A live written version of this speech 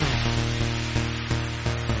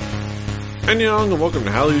Annyeong and welcome to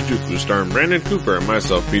Hallyu-Juku, starring Brandon Cooper and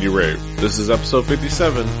myself, Petey Rave. This is episode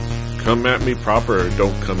 57. Come at me proper or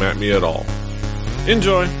don't come at me at all.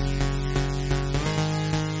 Enjoy!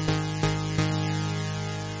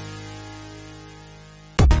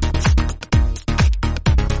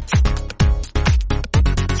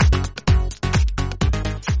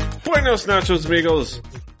 Buenos nachos, amigos!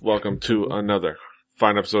 Welcome to another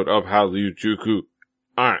fine episode of Hallyu-Juku.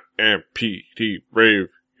 I am Petey Rave,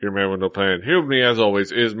 your man with no plan. Here with me, as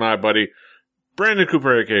always, is my buddy, Brandon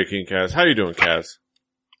Cooper, aka King Kaz. How you doing, Kaz?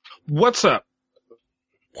 What's up?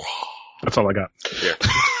 That's all I got.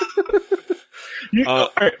 Yeah. All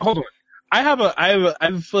right, hold on.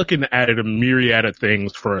 I've fucking added a myriad of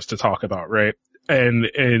things for us to talk about, right?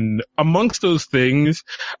 And amongst those things,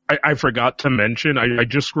 I forgot to mention, I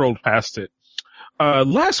just scrolled past it.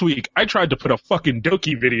 Last week, I tried to put a fucking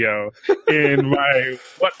Doki video in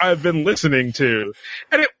what I've been listening to.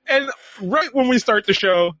 And right when we start the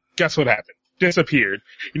show, guess what happened? Disappeared.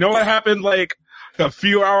 You know what happened, like, a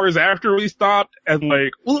few hours after we stopped? And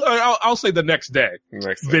like, well, I'll say the next day.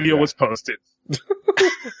 Video was posted.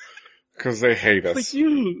 Cause they hate us. Like,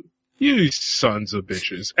 you sons of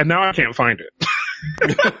bitches. And now I can't find it.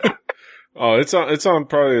 Oh, it's on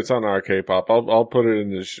our K-pop. I'll put it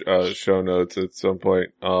in the show notes at some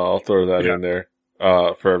point. I'll throw that in there,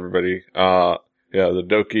 for everybody. Yeah, the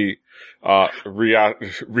Doki,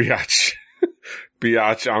 Riach.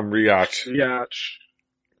 Biatch, I'm Riach.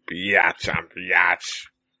 Biatch, I'm Riach.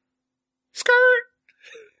 Skirt!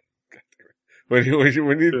 When he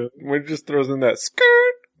just throws in that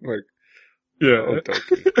skirt, like, yeah.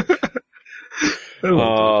 Oh,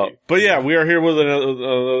 Doki. But yeah, we are here with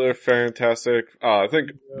another fantastic, I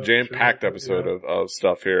think jam-packed episode of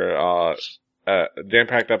stuff here,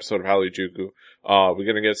 jam-packed episode of Hallyu-Juku. We're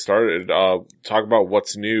gonna get started, talk about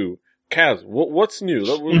what's new. Kaz, what's new?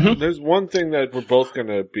 Mm-hmm. There's one thing that we're both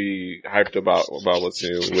gonna be hyped about what's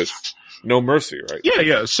new with No Mercy, right?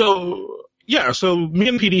 Yeah. So me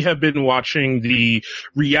and Petey have been watching the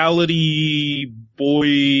reality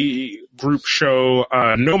boy group show,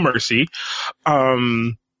 No Mercy,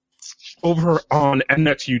 over on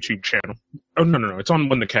Mnet's YouTube channel. Oh, no, it's on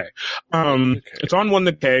One the K. It's on One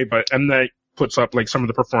the K, but Mnet puts up like some of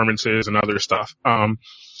the performances and other stuff.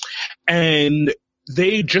 And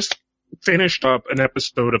they just finished up an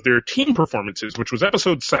episode of their team performances, which was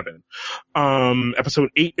episode 7. Episode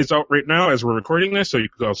 8 is out right now as we're recording this, so you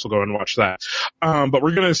could also go and watch that. But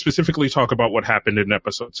we're going to specifically talk about what happened in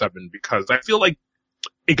episode 7 because I feel like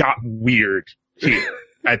it got weird here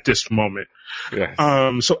at this moment. Yes.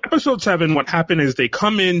 So episode 7, what happened is they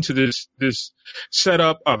come into this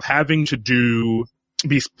setup of having to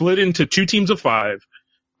be split into 2 teams of 5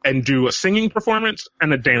 and do a singing performance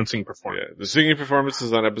and a dancing performance. Yeah, the singing performance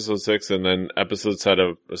is on episode 6, and then episode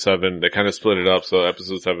 7, they kind of split it up, so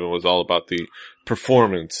episode 7 was all about the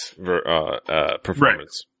performance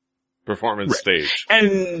stage.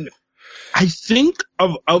 And I think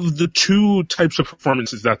of the 2 types of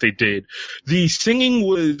performances that they did, the singing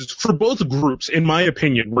was, for both groups, in my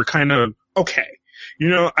opinion, were kind of okay. You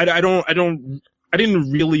know, I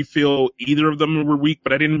didn't really feel either of them were weak,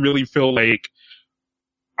 but I didn't really feel like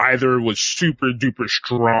either was super duper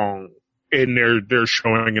strong in their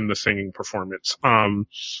showing in the singing performance.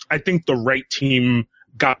 I think the right team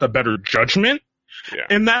got the better judgment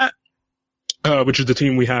in that, which is the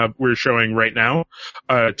team we're showing right now.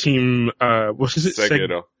 Team, what is it?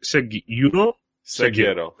 Seguido.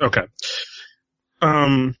 Okay.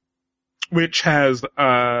 Which has,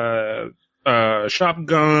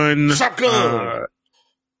 Shotgun.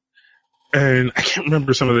 And I can't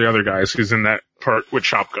remember some of the other guys who's in that part with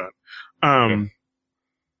Shotgun.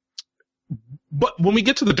 But when we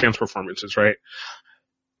get to the dance performances, right?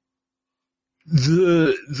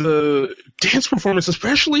 The dance performance,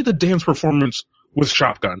 especially the dance performance with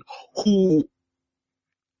Shotgun, who,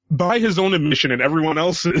 by his own admission and everyone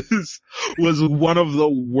else's, was one of the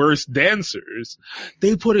worst dancers.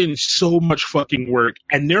 They put in so much fucking work,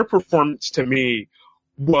 and their performance to me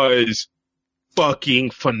was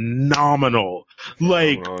fucking phenomenal.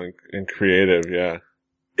 Like, and creative, yeah.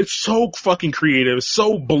 It's so fucking creative,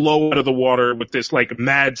 so blow out of the water with this like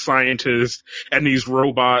mad scientist and these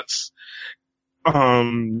robots.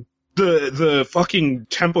 The fucking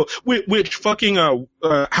tempo, which fucking,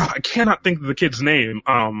 I cannot think of the kid's name.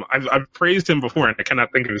 I've praised him before and I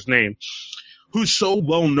cannot think of his name. Who's so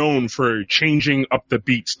well known for changing up the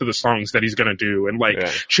beats to the songs that he's gonna do and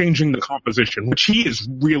changing the composition, which he is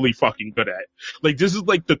really fucking good at. Like, this is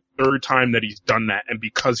like the 3rd time that he's done that, and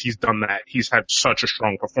because he's done that, he's had such a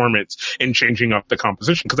strong performance in changing up the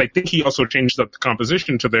composition. Cause I think he also changed up the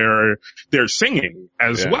composition to their singing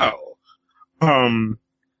as well.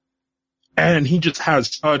 And he just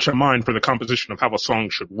has such a mind for the composition of how a song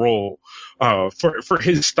should roll, for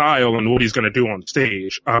his style and what he's going to do on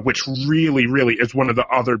stage, which really, really is one of the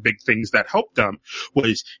other big things that helped them,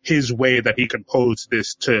 was his way that he composed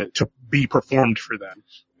this to be performed for them.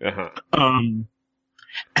 Uh-huh.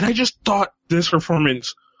 And I just thought this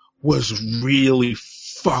performance was really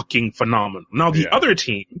fucking phenomenal. Now, the other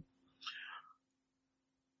team's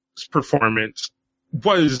performance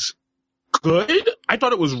was good. I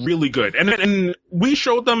thought it was really good. And we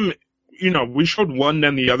showed them, we showed one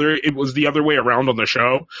then the other. It was the other way around on the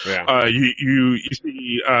show. Yeah. You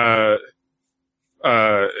see,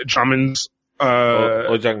 Jamin's,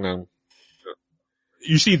 Ojangnam.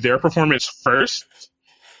 You see their performance first.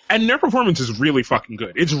 And their performance is really fucking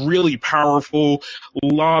good. It's really powerful. A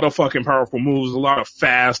lot of fucking powerful moves, a lot of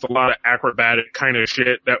fast, a lot of acrobatic kind of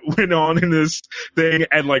shit that went on in this thing.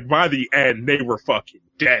 And like by the end, they were fucking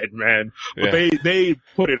dead, man. But they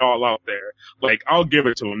put it all out there. Like, I'll give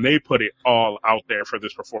it to them. They put it all out there for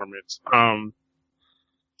this performance.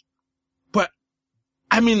 But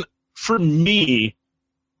I mean, for me,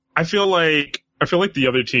 I feel like the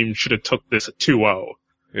other team should have took this 2-0.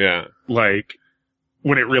 Yeah. Like,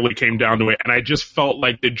 when it really came down to it. And I just felt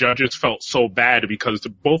like the judges felt so bad because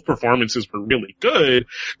both performances were really good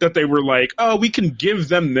that they were like, oh, we can give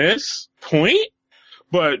them this point,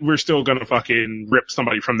 but we're still gonna fucking rip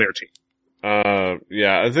somebody from their team.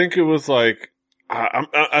 Yeah, I think it was like,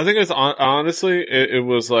 I think it's honestly, it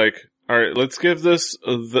was like, all right, let's give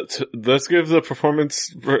the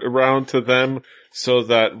performance round to them so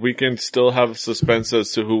that we can still have suspense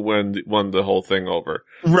as to who won the whole thing over.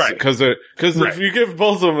 Right. Cause if you give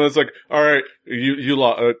both of them, it's like, all right, you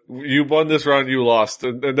won this round, you lost.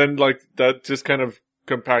 And then like, that just kind of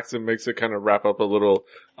compacts and makes it kind of wrap up a little,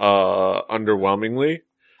 underwhelmingly.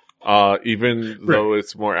 Even though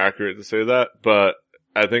it's more accurate to say that, but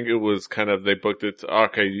I think it was kind of, they booked it to,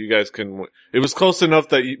 okay, you guys can, it was close enough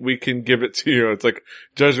that we can give it to you. It's like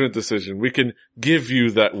judgment decision. We can give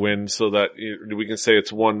you that win so that we can say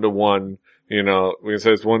it's 1-1, we can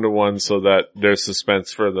say it's 1-1 so that there's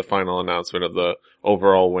suspense for the final announcement of the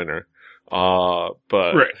overall winner. But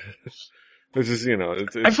it's just,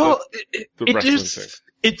 I felt the wrestling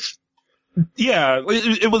thing.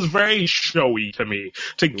 It was very showy to me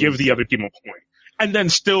to give the other team a point. And then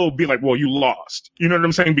still be like, well, you lost. You know what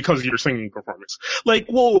I'm saying? Because of your singing performance. Like,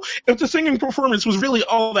 well, if the singing performance was really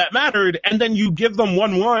all that mattered, and then you give them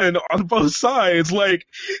 1-1 on both sides, like,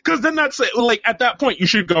 cause then that's, like, at that point you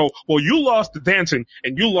should go, well, you lost the dancing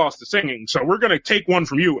and you lost the singing, so we're gonna take one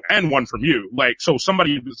from you and one from you. Like, so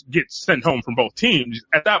somebody gets sent home from both teams.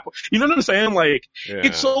 At that point, you know what I'm saying? Like,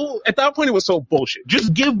 It's so, at that point it was so bullshit.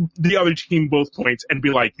 Just give the other team both points and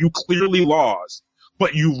be like, you clearly lost,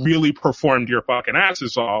 but you really performed your fucking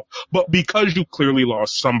asses off. But because you clearly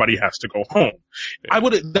lost, somebody has to go home. Yeah.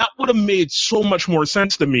 That would have made so much more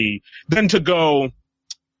sense to me than to go,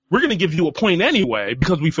 we're going to give you a point anyway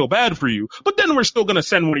because we feel bad for you, but then we're still going to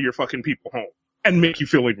send one of your fucking people home and make you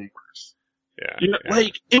feel even worse. Yeah.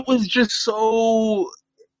 Like, it was just so,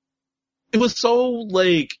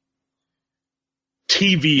 like,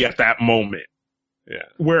 TV at that moment. Yeah.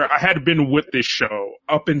 Where I had been with this show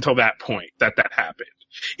up until that point that happened.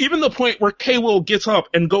 Even the point where K-Will gets up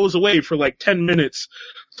and goes away for like 10 minutes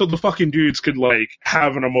so the fucking dudes could like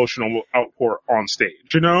have an emotional outpour on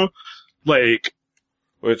stage, Like.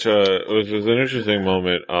 Which was an interesting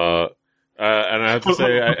moment. And I have to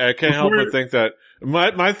say, I can't help but think that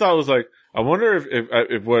my thought was like, I wonder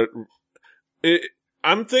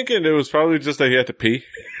I'm thinking it was probably just that he had to pee.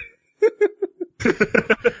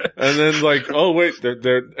 And then like, oh wait,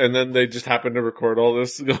 and then they just happen to record all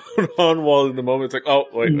this going on while in the moment it's like, oh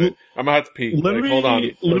wait, I'm gonna have to pee. Hold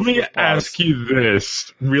on. Let me ask you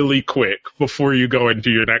this really quick before you go into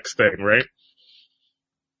your next thing, right?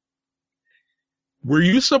 Were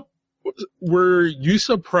you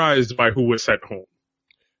surprised by who was sent home?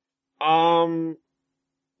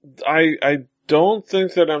 I don't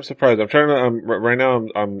think that I'm surprised. I'm trying to, right now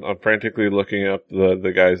I'm frantically looking up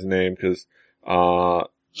the guy's name because,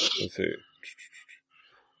 let's see.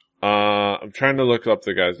 I'm trying to look up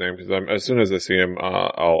the guy's name because as soon as I see him,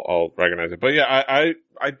 I'll recognize it. But yeah,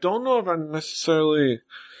 I don't know if I'm necessarily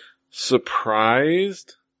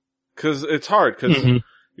surprised because it's hard because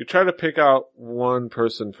you try to pick out one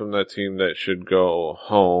person from that team that should go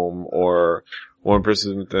home or one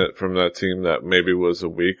person from that team that maybe was a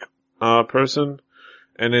weak person,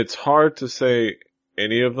 and it's hard to say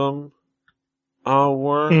any of them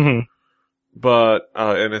were. But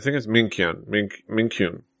and I think it's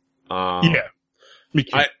Minkyun. Yeah.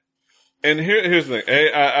 And here's the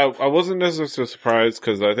thing. I wasn't necessarily surprised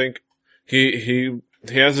because I think he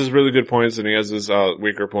has his really good points and he has his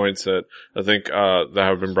weaker points that I think that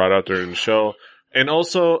have been brought out during the show. And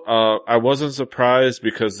also, I wasn't surprised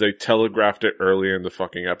because they telegraphed it earlier in the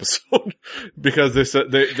fucking episode. Because they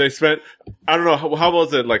said, they spent, I don't know, how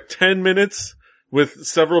was it, like 10 minutes with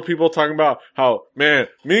several people talking about how, man,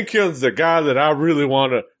 Min-kyun's the guy that I really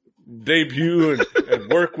want to debut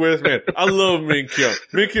and work with. Man, I love Min-kyun.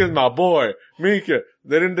 Min-kyun's my boy. Min-kyun.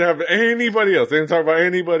 They didn't have anybody else. They didn't talk about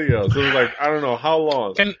anybody else. It was like, I don't know how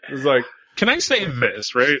long. It was like, can I say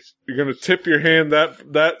this, right? You're gonna tip your hand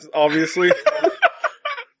that obviously.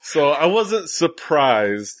 So I wasn't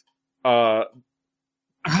surprised, by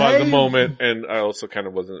the moment, and I also kind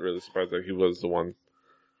of wasn't really surprised that he was the one.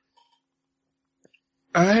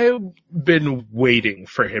 I've been waiting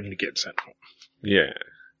for him to get sent home. Yeah.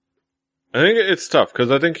 I think it's tough, cause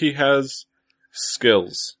I think he has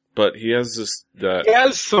skills, but he has he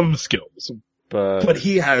has some skills, but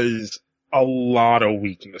he has a lot of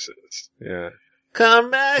weaknesses. Yeah. Come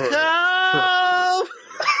back home!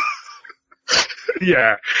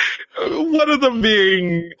 Yeah. One of them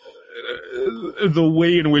being the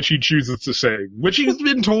way in which he chooses to sing, which he's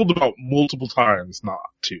been told about multiple times not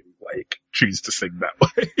to, like, choose to sing that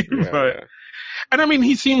way. Yeah. And I mean,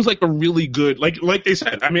 he seems like a really good, like they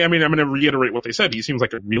said, I mean, I'm going to reiterate what they said. He seems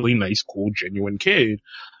like a really nice, cool, genuine kid.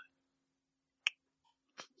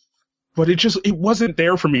 But it wasn't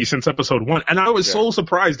there for me since episode 1. And I was so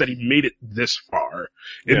surprised that he made it this far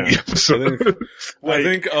in the episode. I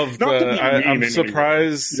think I'm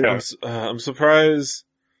surprised. Yeah. I'm surprised.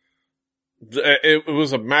 It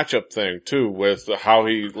was a matchup thing too with how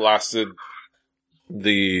he lasted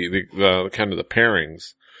the kind of the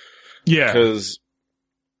pairings. Yeah. Cause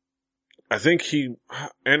I think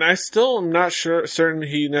and I still am not certain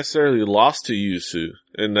he necessarily lost to Yusu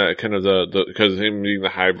in that kind of because him being the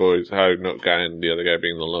high note guy and the other guy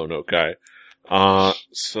being the low note guy. But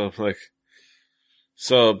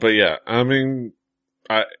yeah, I mean,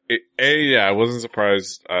 I wasn't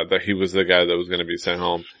surprised, that he was the guy that was going to be sent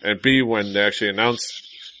home. And B, when they actually announced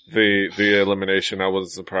the elimination, I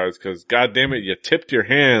wasn't surprised because God damn it, you tipped your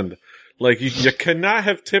hand. Like, you cannot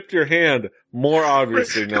have tipped your hand more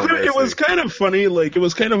obviously. No mercy. It was kind of funny,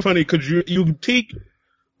 because you take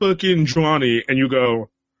fucking Johnny and you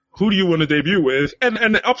go, who do you want to debut with?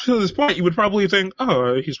 And up to this point, you would probably think,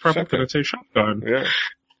 oh, he's probably going to say Shotgun. Yeah.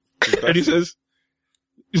 And he says,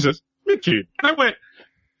 Mickey. And I went,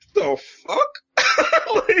 the fuck?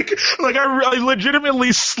 like I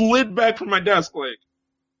legitimately slid back from my desk, like,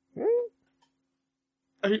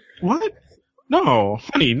 what? No,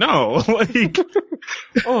 honey, no. Like,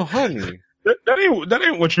 oh, honey, that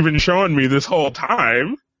ain't what you've been showing me this whole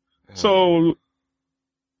time. So,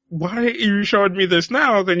 why are you showing me this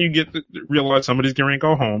now? Then you get to realize somebody's going to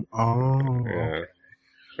go home. Oh, yeah.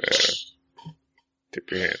 Tip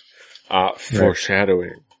your hand.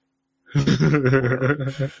 Foreshadowing. You're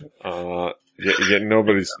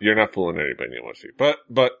not fooling anybody you want to see. But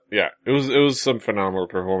yeah, it was some phenomenal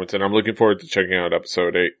performance, and I'm looking forward to checking out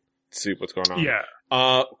episode 8. See what's going on. Yeah.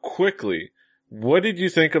 Quickly, what did you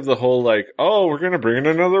think of the whole, like, oh, we're gonna bring in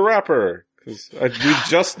another rapper? Cause we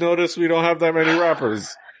just noticed we don't have that many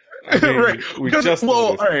rappers. I mean, right. We just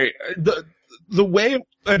noticed. Alright. The way it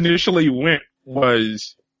initially went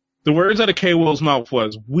was, the words out of K-Will's mouth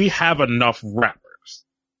was, we have enough rappers.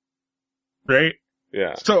 Right?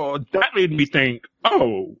 Yeah. So that made me think,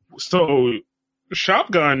 oh, so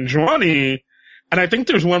Shotgun, Johnny, and I think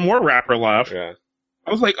there's one more rapper left. Yeah. I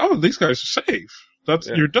was like, oh, these guys are safe.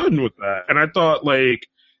 You're done with that. And I thought, like,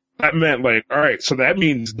 that meant, like, alright, so that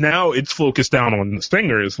means now it's focused down on the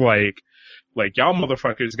singers, like y'all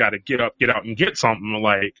motherfuckers gotta get up, get out, and get something,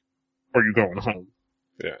 like, or you going home.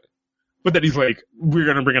 Yeah. But then he's like, we're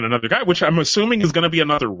gonna bring in another guy, which I'm assuming is gonna be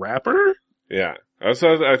another rapper? Yeah. I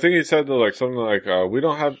think he said, like, something like,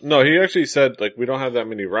 he actually said, like, we don't have that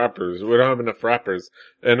many rappers. We don't have enough rappers.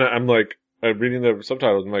 And I'm like, reading the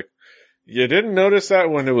subtitles, I'm like, you didn't notice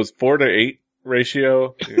that when it was 4-8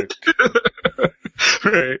 ratio?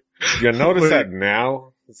 Right. You notice that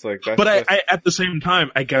now? It's like that. But I, at the same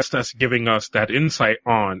time, I guess that's giving us that insight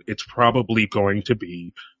on it's probably going to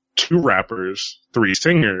be 2 rappers, 3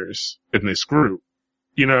 singers in this group.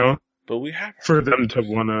 You know? But we have for them to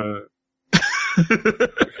wanna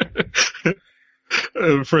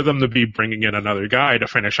for them to be bringing in another guy to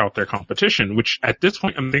finish out their competition, which at this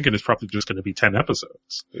point I'm thinking is probably just going to be 10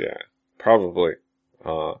 episodes. Yeah, probably.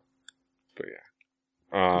 But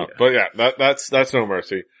yeah, that's No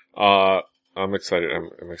Mercy. I'm excited.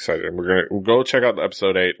 I'm excited. And we'll go check out the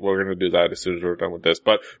episode 8. We're gonna do that as soon as we're done with this.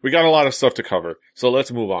 But we got a lot of stuff to cover, so let's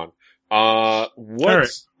move on. I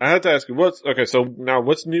have to ask you, okay, so now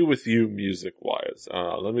what's new with you music-wise?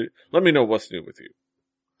 Let me know what's new with you.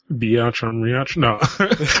 Biatch on Riach? No.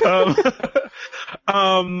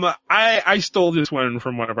 I stole this one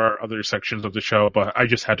from one of our other sections of the show, but I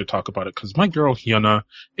just had to talk about it because my girl Hyuna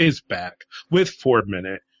is back with 4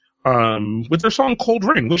 Minute, with their song Cold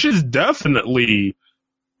Rain, which is definitely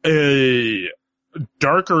a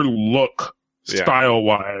darker look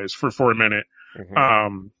style-wise for 4 Minute.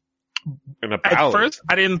 Mm-hmm. And a ballad. At first,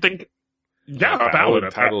 I didn't think, a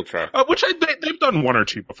ballad title track. Which they've done one or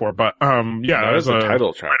two before, but, not as a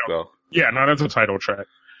title track, though. Yeah, not as a title track.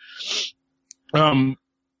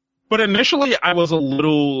 But initially I was a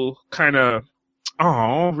little kind of,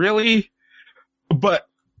 oh, really? But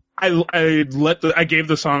I gave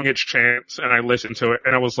the song its chance and I listened to it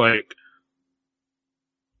and I was like,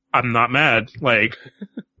 I'm not mad. Like,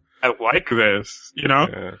 I like this, you know?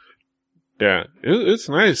 Yeah. It's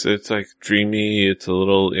nice. It's like dreamy. It's a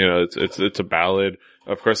little, it's a ballad.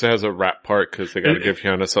 Of course it has a rap part because they gotta give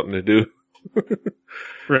Hyuna something to do.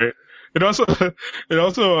 Right. It also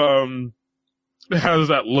has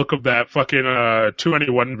that look of that fucking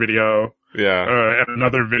 2NE1 video. Yeah. And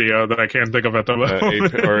another video that I can't think of at the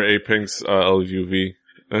moment. Or A-Pink's LUV.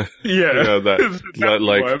 Yeah. that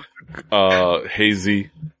like hazy,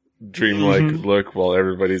 dreamlike look while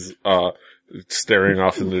everybody's staring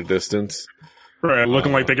off in the distance. Right,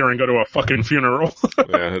 looking like they're going to go to a fucking funeral.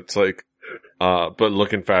 Yeah, it's like, but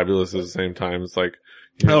looking fabulous at the same time. It's like,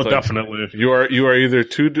 definitely. You are either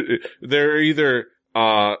they're either,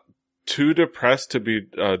 too depressed to be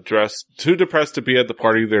at the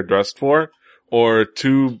party they're dressed for, or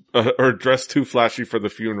dressed too flashy for the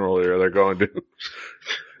funeral they're going to.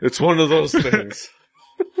 It's one of those things.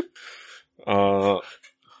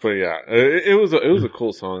 But yeah, it was a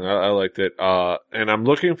cool song. I liked it. And I'm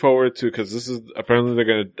looking forward to, cause this is, apparently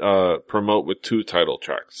they're gonna, promote with 2 title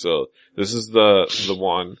tracks. So this is the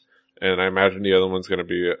one, and I imagine the other one's gonna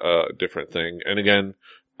be a different thing. And again,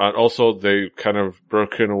 also they kind of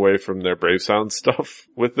broken away from their Brave Sound stuff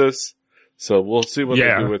with this. So we'll see what they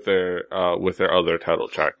do with their other title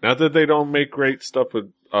track. Not that they don't make great stuff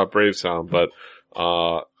with, Brave Sound, but,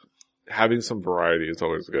 having some variety is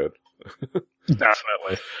always good.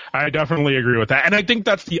 Definitely. I definitely agree with that. And I think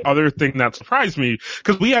that's the other thing that surprised me,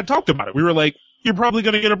 because we had talked about it. We were like, you're probably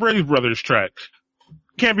going to get a Brave Brothers track.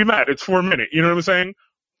 Can't be mad. It's 4 Minute. You know what I'm saying?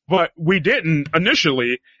 But we didn't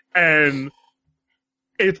initially, and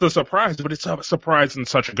it's a surprise, but it's a surprise in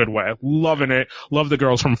such a good way. Loving it. Love the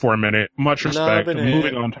girls from 4 Minute. Much respect.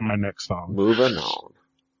 Moving on to my next song. Moving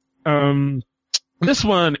on. This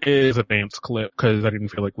one is a dance clip because I didn't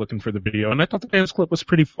feel like looking for the video, and I thought the dance clip was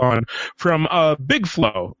pretty fun from Big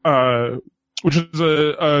Flow, which is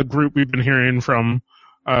a group we've been hearing from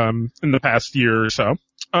in the past year or so.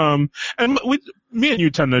 And me and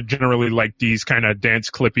you tend to generally like these kind of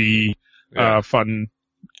dance clippy fun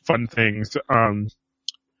things.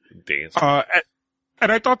 Dance. And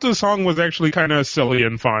I thought the song was actually kind of silly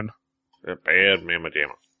and fun. Bad Mama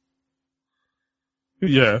Jamma.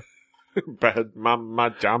 Yeah. Bad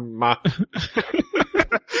Mama Jamma.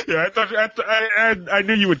 Yeah, I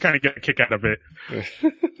knew you would kind of get a kick out of it.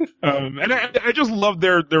 And I just love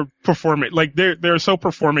their performance. Like they're so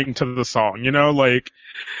performing to the song, you know, like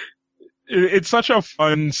it's such a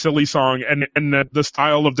fun, silly song, and the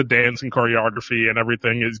style of the dance and choreography and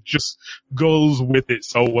everything is just goes with it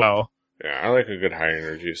so well. Yeah, I like a good high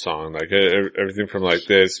energy song. Like everything from like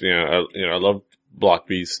this, I love Block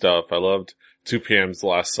B stuff. I loved 2 PM's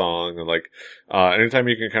last song, and like anytime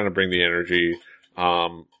you can kind of bring the energy,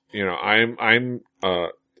 I'm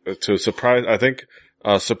to surprise, I think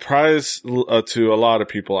surprise to a lot of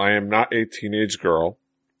people, I am not a teenage girl.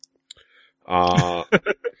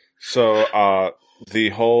 So the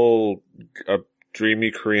whole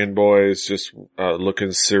dreamy Korean boys just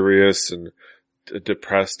looking serious and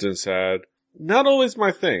depressed and sad, not always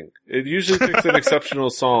my thing. It usually takes an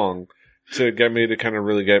exceptional song to get me to kind of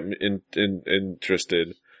really get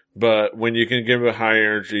interested. But when you can give a high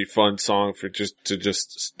energy, fun song to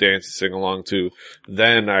just dance and sing along to,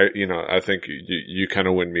 then I think you kind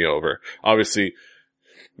of win me over. Obviously,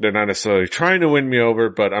 they're not necessarily trying to win me over,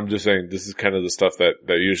 but I'm just saying this is kind of the stuff that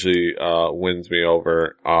usually, wins me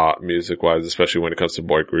over, music wise, especially when it comes to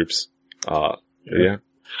boy groups. Yeah.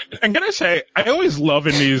 And can I say, I always love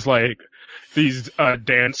in these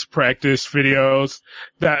dance practice videos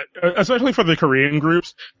that, especially for the Korean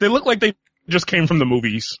groups, they look like they just came from the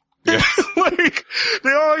movies. Yeah. Like,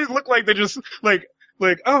 they always look like they just, like,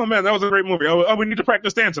 oh man, that was a great movie. Oh, we need to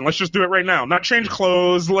practice dancing. Let's just do it right now. Not change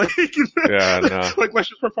clothes. Like, yeah, no. Like, let's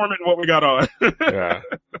just perform it in what we got on. Yeah.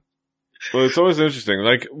 Well, it's always interesting.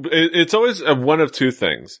 Like, it's always one of two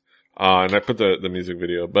things. And I put the music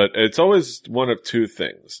video, but it's always one of two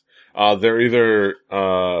things. They're either,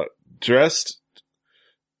 dressed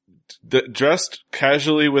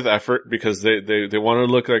casually with effort because they want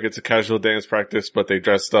to look like it's a casual dance practice, but they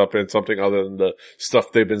dressed up in something other than the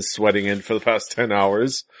stuff they've been sweating in for the past 10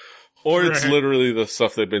 hours. Or it's literally the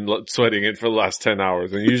stuff they've been sweating in for the last 10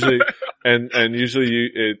 hours. And usually, and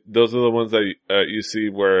usually those are the ones that you see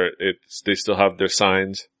where they still have their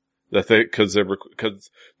signs that cause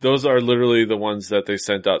those are literally the ones that they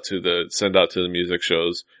send out to the music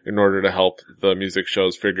shows in order to help the music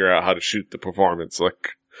shows figure out how to shoot the performance.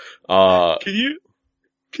 Like, Can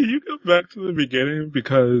you go back to the beginning?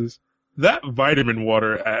 Because that vitamin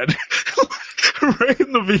water ad, right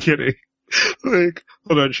in the beginning, like,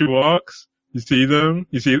 hold on, she walks, you see them,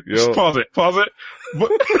 just pause it.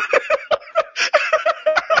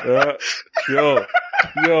 Yo,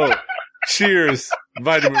 cheers,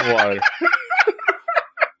 vitamin water.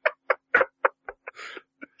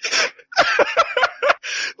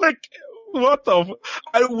 Like, what the?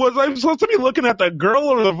 Was I supposed to be looking at the girl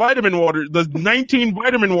or the vitamin water? The 19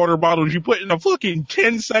 vitamin water bottles you put in a fucking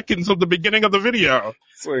 10 seconds of the beginning of the video.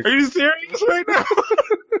 Like, are you serious right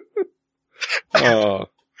now?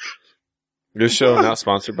 This show not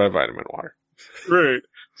sponsored by vitamin water. Right.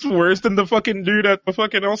 It's worse than the fucking dude at the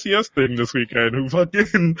fucking LCS thing this weekend who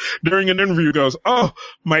fucking, during an interview goes, oh,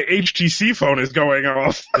 my HTC phone is going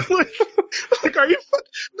off. like, are you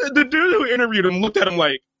the dude who interviewed him looked at him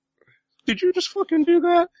like, did you just fucking do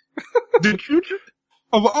that? Did you just,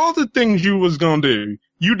 of all the things you was gonna do,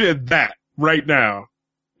 you did that right now.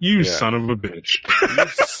 You son of a bitch. You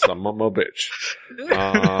son of a bitch.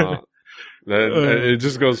 Then it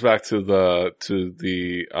just goes back to the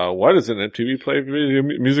why doesn't MTV play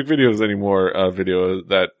music videos anymore? Video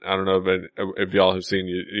that I don't know if y'all have seen.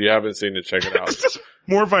 You haven't seen it, check it out.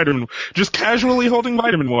 More vitamin, just casually holding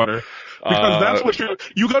vitamin water. Because that's what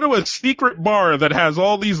you go to a secret bar that has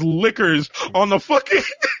all these liquors on the fucking,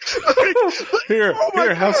 here,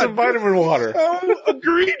 have some vitamin water. So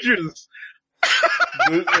egregious.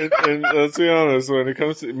 and let's be honest, when it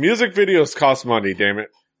comes to music videos cost money, damn it.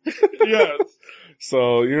 Yes.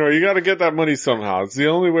 So, you gotta get that money somehow. It's the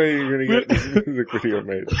only way you're gonna get this music video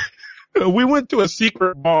made. We went to a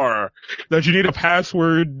secret bar that you need a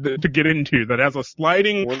password to get into that has a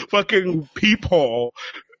sliding fucking peephole,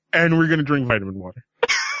 and we're gonna drink vitamin water.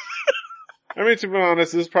 I mean, to be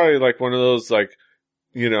honest, this is probably like one of those, like,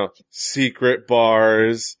 secret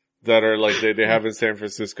bars that are like they have in San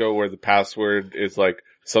Francisco where the password is like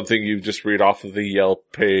something you just read off of the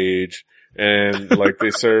Yelp page. And like they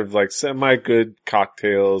serve like semi-good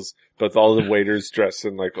cocktails, but all the waiters dress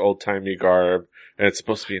in like old-timey garb, and it's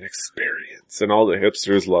supposed to be an experience, and all the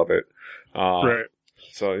hipsters love it. Right.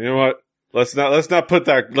 So you know what? Let's not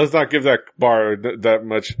give that bar that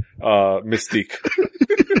much mystique.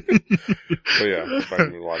 So yeah,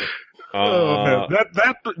 vitamin water. Man,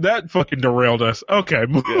 that fucking derailed us. Okay,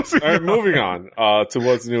 yes. All right, moving on to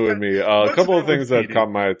what's new in me. A couple of things that caught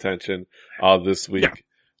my attention this week. Yeah.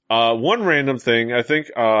 One random thing, I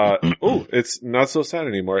think, it's not so sad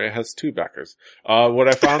anymore. It has two backers. What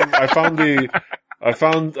I found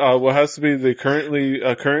what has to be the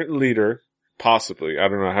current leader, possibly. I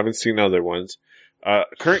don't know. I haven't seen other ones.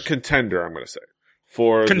 Current contender, I'm going to say,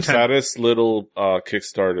 for the saddest little,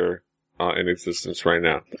 Kickstarter, in existence right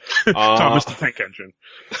now. Thomas the Tank Engine.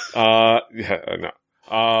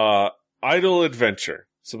 No. Idle Adventure.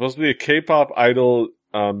 Supposed to be a K-pop idol,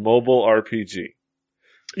 mobile RPG.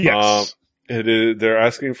 Yes. It is, they're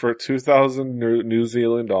asking for 2,000 New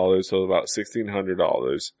Zealand dollars, so about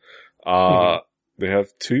 $1,600. They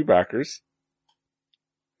have two backers.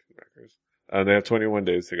 And they have 21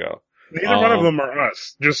 days to go. Neither one of them are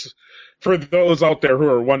us. Just for those out there who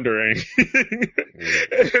are wondering. And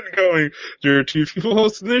going, there are two people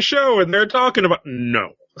hosting this show and they're talking about,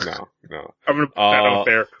 no. No. I'm gonna put that out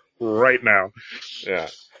there right now. Yeah.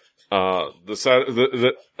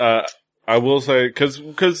 I will say, cause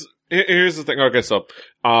here's the thing. Okay, so,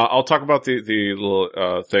 I'll talk about the little,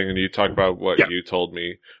 thing and you talk about what you told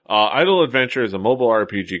me. Idle Adventure is a mobile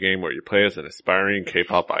RPG game where you play as an aspiring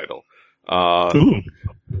K-pop idol. What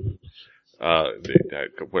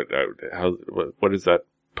is that?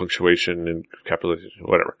 Punctuation and capitalization,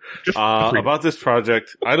 whatever. About this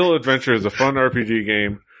project, Idle Adventure is a fun RPG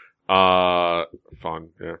game.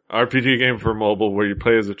 RPG game for mobile where you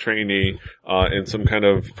play as a trainee, in some kind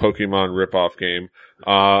of Pokemon ripoff game,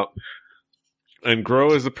 and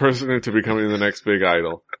grow as a person into becoming the next big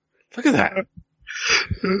idol. Look at that.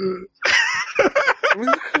 I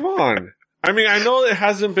mean, come on. I mean, I know it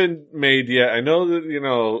hasn't been made yet. I know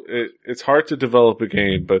that, it's hard to develop a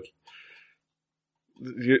game, but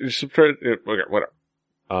you should try it. Okay,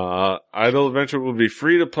 whatever. Idle Adventure will be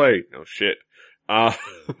free to play. No shit. The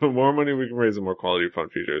more money we can raise, the more quality fun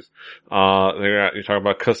features. You're talking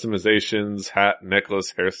about customizations, hat,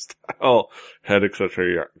 necklace, hairstyle, head,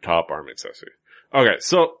 etc., top, arm, accessory. Okay,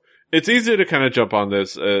 so it's easy to kind of jump on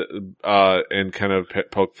this, and kind of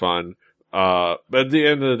poke fun. But at the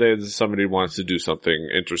end of the day, this is somebody who wants to do something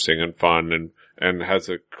interesting and fun and has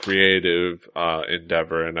a creative,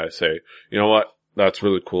 endeavor. And I say, you know what? That's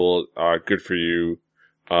really cool. Good for you.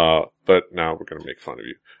 But now we're going to make fun of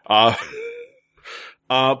you.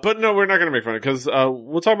 But no, we're not going to make fun of it because,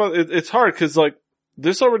 we'll talk about it. It's hard because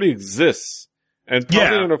this already exists and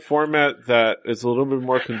probably in a format that is a little bit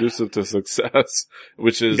more conducive to success,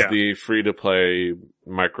 which is the free to play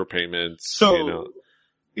micropayments, So,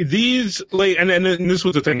 these, and this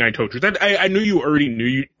was the thing I told you that I knew you already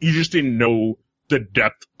knew, you just didn't know the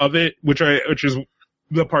depth of it, which is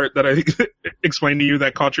the part that I explained to you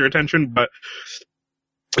that caught your attention, but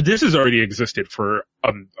this has already existed for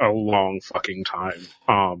a long fucking time.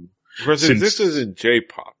 Because it existed in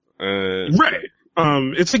J-pop. Right.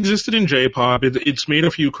 It's existed in J-pop. It's made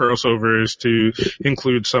a few crossovers to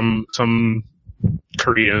include some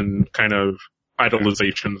Korean kind of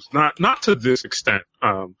idolizations. Not to this extent,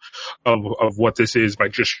 of what this is by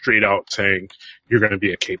just straight out saying you're going to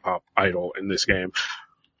be a K-pop idol in this game.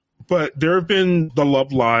 But there have been the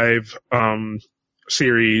Love Live,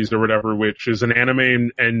 series or whatever, which is an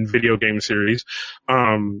anime and video game series,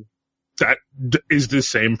 that is the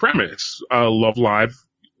same premise. Love Live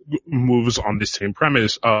moves on the same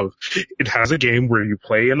premise of it has a game where you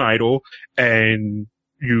play an idol and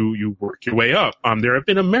you work your way up. There have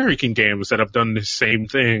been American games that have done the same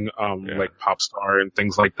thing, like Popstar and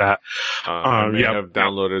things like that. I have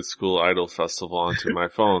downloaded School Idol Festival onto my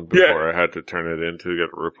phone before I had to turn it in to get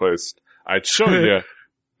it replaced. I'd show you,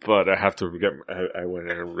 but I have to I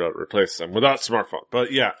went and replaced them without smartphone. But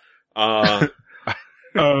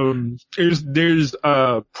there's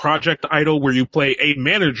Project Idol where you play a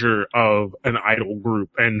manager of an idol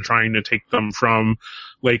group and trying to take them from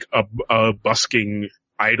like a busking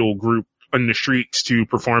idol group in the streets to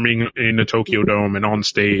performing in the Tokyo Dome and on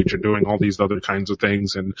stage and doing all these other kinds of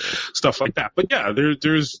things and stuff like that. But yeah,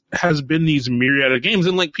 there's has been these myriad of games,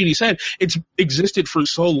 and like Petey said, it's existed for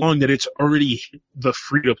so long that it's already the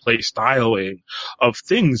free to play styling of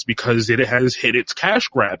things because it has hit its cash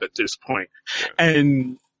grab at this point.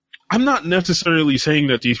 And I'm not necessarily saying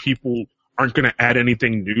that these people aren't going to add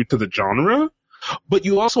anything new to the genre, but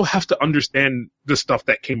you also have to understand the stuff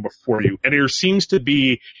that came before you. And there seems to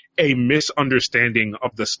be a misunderstanding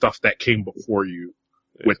of the stuff that came before you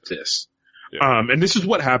with this. Yeah. And this is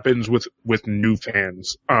what happens with new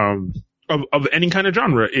fans, of any kind of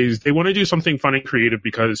genre, is they want to do something fun and creative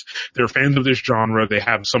because they're fans of this genre. They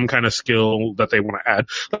have some kind of skill that they want to add.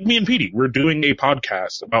 Like me and Petey, we're doing a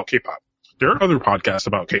podcast about K-pop. There are other podcasts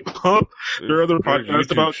about K-pop. There are other podcasts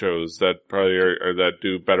YouTube about shows that probably are that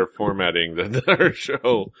do better formatting than our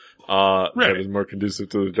show. That is more conducive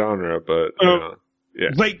to the genre, but yeah.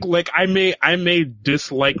 Like I may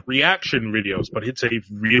dislike reaction videos, but it's a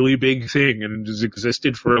really big thing and it has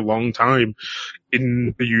existed for a long time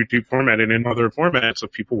in the YouTube format and in other formats of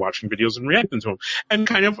people watching videos and reacting to them. And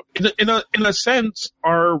kind of in a sense,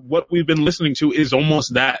 what we've been listening to is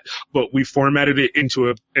almost that, but we formatted it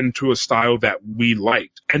into a style that we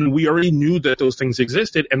liked. And we already knew that those things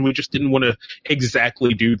existed, and we just didn't want to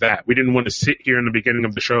exactly do that. We didn't want to sit here in the beginning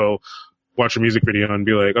of the show, watch a music video and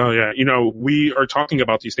be like, oh yeah, we are talking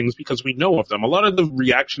about these things because we know of them. A lot of the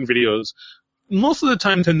reaction videos, most of the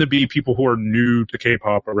time, tend to be people who are new to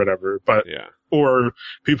K-pop or whatever, or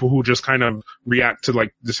people who just kind of react to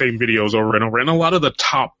like the same videos over and over. And a lot of the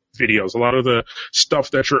top videos, a lot of the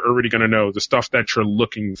stuff that you're already going to know, the stuff that you're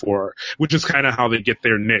looking for, which is kind of how they get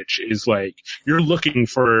their niche, is like, you're looking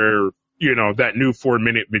for, that new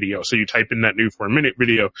 4-minute video. So you type in that new 4-minute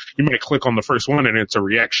video, you might click on the first one and it's a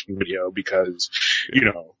reaction video because,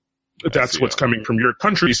 that's what's coming from your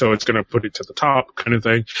country. So it's going to put it to the top kind of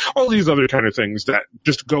thing. All these other kind of things that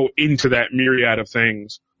just go into that myriad of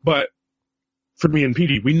things. But for me and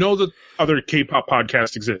Petey, we know that other K-pop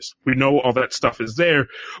podcasts exist. We know all that stuff is there.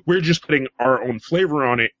 We're just putting our own flavor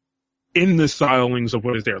on it in the stylings of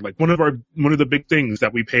what is there. Like one of the big things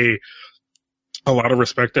that we pay a lot of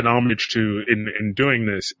respect and homage to in doing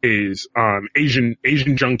this is Asian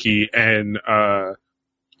Junkie and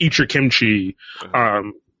Eat Your Kimchi,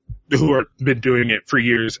 who have been doing it for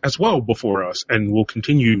years as well before us and will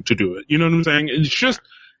continue to do it. You know what I'm saying? It's just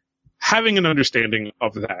having an understanding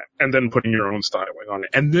of that and then putting your own styling on it.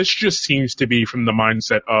 And this just seems to be from the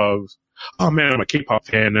mindset of, oh man, I'm a K-pop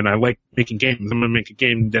fan and I like making games. I'm going to make a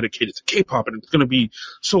game dedicated to K-pop and it's going to be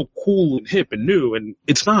so cool and hip and new. And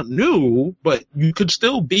it's not new, but you could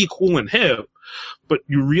still be cool and hip. But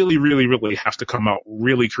you really, really, really have to come out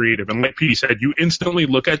really creative. And like P said, you instantly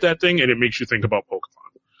look at that thing and it makes you think about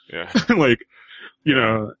Pokemon. Yeah. Like, you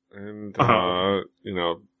know. And, you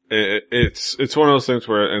know, it's one of those things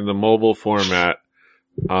where in the mobile format,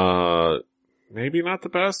 maybe not the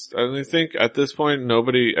best. I think at this point,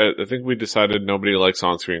 I think we decided nobody likes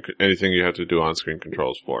on-screen, anything you have to do on-screen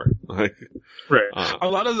controls for. Like, right. A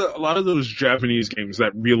lot of those Japanese games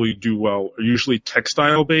that really do well are usually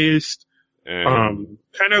textile based, kind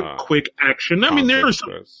of quick action. I mean, there are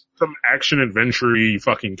some action adventure-y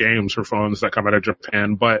fucking games for phones that come out of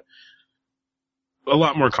Japan, but a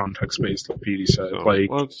lot more context based, like Petey said. So, like,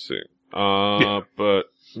 let's see. But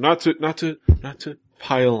not to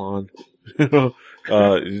pile on.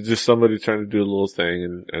 Just somebody trying to do a little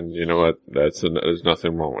thing, and you know what? There's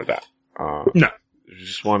nothing wrong with that. No. You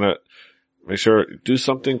just want to make sure do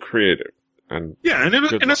something creative. And yeah, and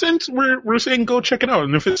in a sense, we're saying go check it out.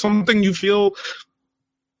 And if it's something you feel,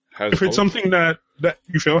 it's something that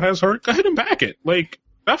you feel has heart, go ahead and back it. Like,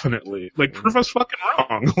 definitely. Like, prove us fucking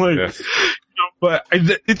wrong. Like, yes. You know, but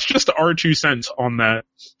it's just our 2 cents on that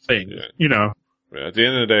thing. Yeah. You know. Yeah, at the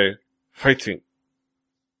end of the day, fighting.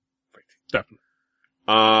 Definitely.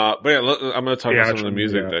 But yeah, I'm gonna talk about some of the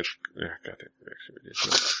music that,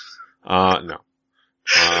 goddamn, no.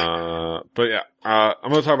 But yeah, I'm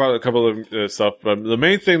gonna talk about a couple of stuff, but the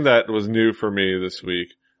main thing that was new for me this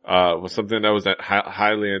week, was something that was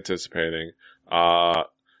highly anticipating.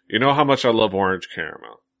 You know how much I love orange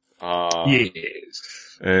caramel.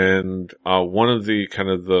 Yes. And, one of the kind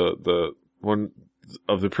of one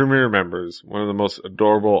of the premier members, one of the most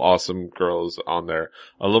adorable, awesome girls on there.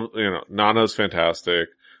 I love, Nana's fantastic.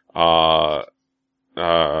 Freaking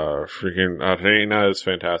Reina is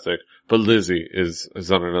fantastic, but Lizzie is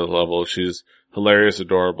on another level. She's hilarious,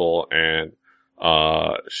 adorable, and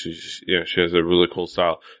she has a really cool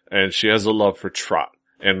style, and she has a love for Trot.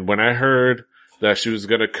 And when I heard that she was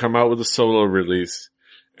gonna come out with a solo release,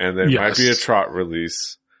 and there might be a Trot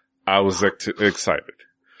release, I was excited.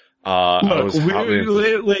 Look,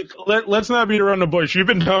 let's not beat around the bush. You've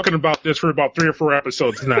been talking about this for about 3 or 4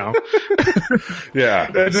 episodes now.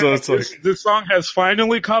 Yeah. So it's like this song has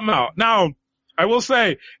finally come out. Now, I will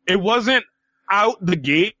say it wasn't out the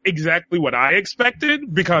gate exactly what I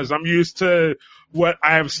expected because I'm used to what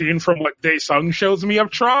I have seen from what Daesung shows me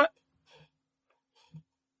of Trot.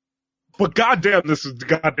 But goddamn, this is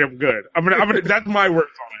goddamn good. I'm gonna, that's my words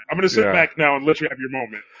on it. I'm gonna sit back now and let you have your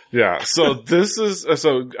moment. Yeah, so this is,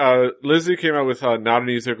 Lizzie came out with, Not an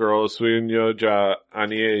Easy Girl, Sueño Ja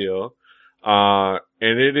Anieyo,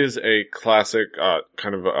 and it is a classic,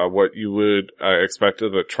 kind of, what you would, expect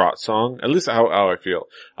of a Trot song, at least how I feel.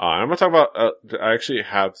 I'm gonna talk about, I actually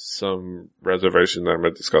have some reservation that I'm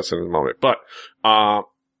gonna discuss in a moment, but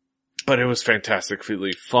it was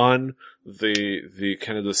fantastically fun. The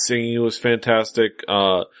kind of the singing was fantastic.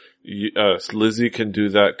 Lizzie can do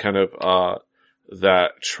that kind of,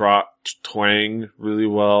 that Trot twang really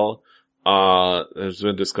well. There's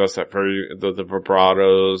been discussed that the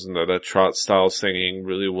vibratos and the Trot style singing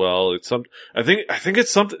really well. It's I think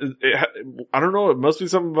it's something, I don't know, it must be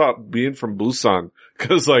something about being from Busan.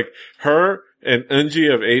 Cause like her and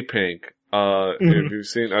Eunji of A-Pink, if you've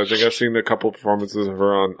seen, I think I've seen a couple performances of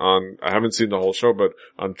her on, I haven't seen the whole show, but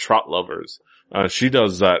on Trot Lovers. She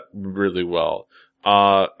does that really well.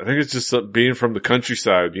 I think it's just being from the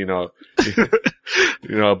countryside, being from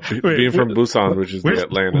Busan, which is the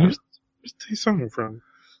Atlanta. Where's Daesung from?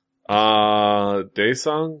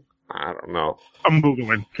 Daesung? I don't know. I'm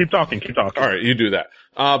Googling. Keep talking. Alright, you do that.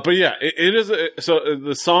 But yeah, it is, so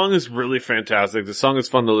the song is really fantastic. The song is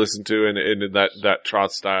fun to listen to in that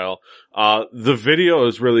Trot style. The video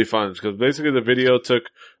is really fun because basically the video took,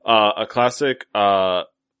 a classic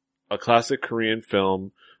Korean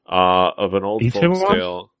film, of an old folks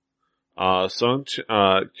tale. Song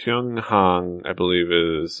Kyung-hang, I believe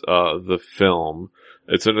is, the film.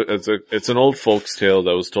 It's an old folks tale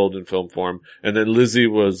that was told in film form. And then Lizzie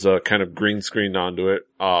was, kind of green screened onto it,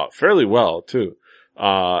 fairly well too.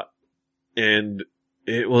 And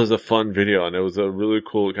it was a fun video and it was a really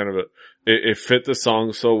cool kind of it fit the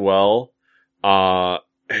song so well. And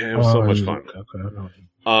it was so much fun.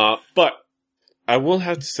 Okay. But I will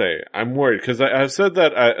have to say, I'm worried because I've said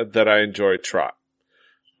that I enjoy Trot.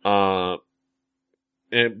 But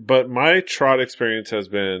my Trot experience has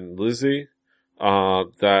been Lizzie,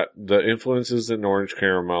 that the influences in Orange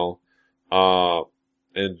Caramel,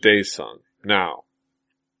 and Daesung. Now,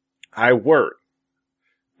 I worry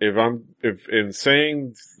if in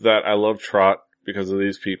saying that I love Trot because of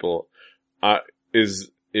these people,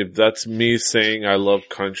 if that's me saying I love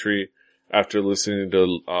country after listening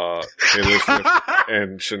to Taylor Swift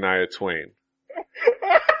and Shania Twain.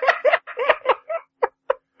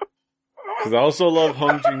 Because I also love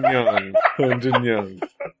Hong Jin Young.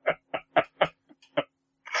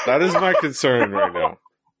 That is my concern right now.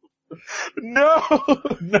 No.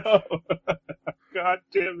 God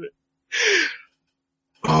damn it.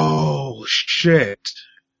 Oh, shit.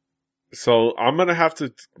 So I'm gonna have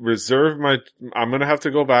to I'm gonna have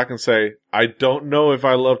to go back and say, I don't know if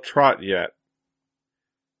I love Trot yet.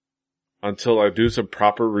 Until I do some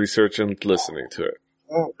proper research and listening to it.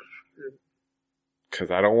 Oh.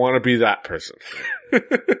 Cause I don't want to be that person.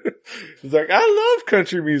 It's like, I love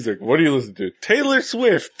country music. What do you listen to? Taylor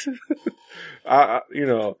Swift.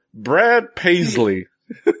 Brad Paisley.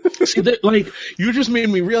 See, that, like, you just made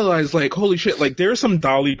me realize, like, holy shit, like, there's some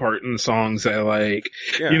Dolly Parton songs that, like,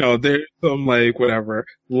 there's some, like, whatever.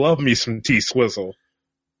 Love me some T-Swizzle.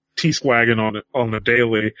 T-Swaggin' on the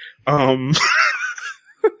daily.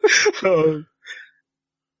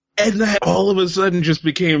 And that all of a sudden just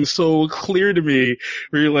became so clear to me,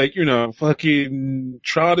 where you're like, fucking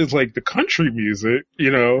Trot is like the country music,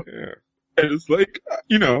 Yeah. And it's like,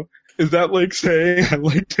 is that like saying I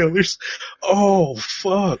like Taylor's? Oh,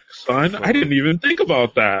 fuck, son. I didn't even think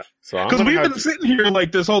about that. Because we've been sitting here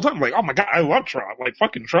like this whole time, like, oh my god, I love Trot. Like,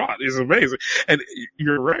 fucking Trot is amazing. And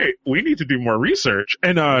you're right. We need to do more research.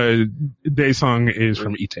 And, Daesung is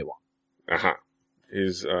from Itaewon. Uh-huh.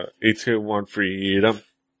 He's, Itaewon Freedom.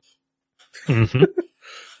 Mm-hmm.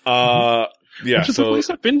 Yeah. Which is a place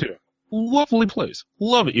I've been to. Lovely place.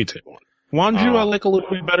 Love Itaewon. Wonju I like a little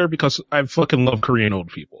bit better because I fucking love Korean old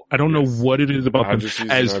people. I don't know what it is about them.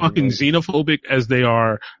 As fucking xenophobic as they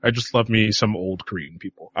are, I just love me some old Korean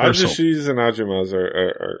people. Ajushis and Ajumas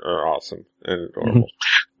are awesome and adorable.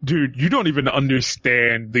 Dude, you don't even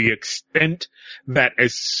understand the extent that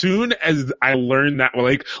as soon as I learned that,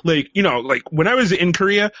 like when I was in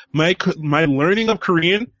Korea, my learning of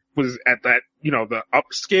Korean was at that, the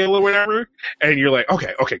upscale or whatever, and you're like,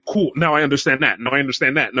 okay, cool, now I understand that, now I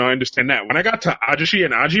understand that. When I got to Ajushi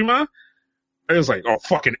and Ajima, I was like, oh,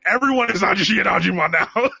 fucking everyone is Ajushi and Ajima now.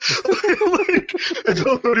 And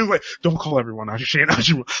somebody was like, don't call everyone Ajushi and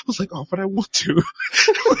Ajima. I was like, oh, but I want to.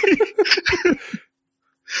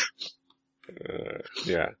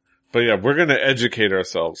 Yeah. But yeah, we're gonna educate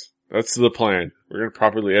ourselves. That's the plan. We're gonna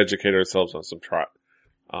properly educate ourselves on some Trot.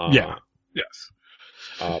 Yeah. Yes.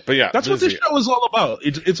 But yeah, that's what this show is all about.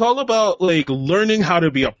 It's all about like learning how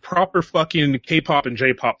to be a proper fucking K-pop and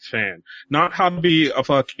J-pop fan, not how to be a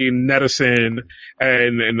fucking netizen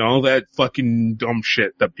and all that fucking dumb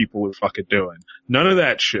shit that people were fucking doing. None of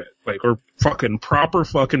that shit. Like, we're fucking proper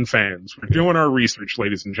fucking fans. We're doing our research,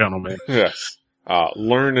 ladies and gentlemen. Yes.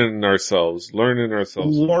 Learning ourselves.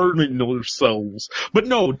 But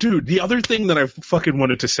no, dude, the other thing that I fucking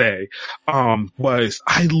wanted to say, was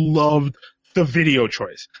I loved the video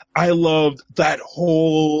choice. I loved that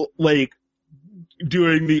whole, like,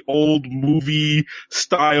 doing the old movie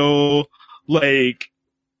style, like,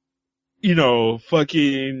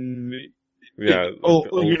 fucking,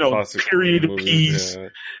 period piece. Yeah.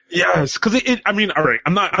 Yes, cause alright,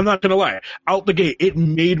 I'm not gonna lie. Out the gate, it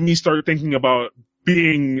made me start thinking about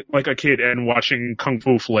being like a kid and watching kung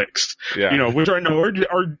fu flicks, which I know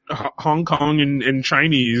are Hong Kong and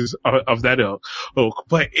Chinese of that ilk.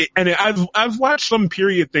 But I've watched some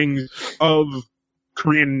period things of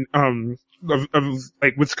Korean, of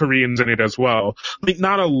like with Koreans in it as well. Like,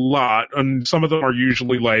 not a lot, and some of them are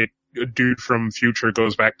usually like a dude from future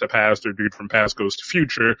goes back to past, or dude from past goes to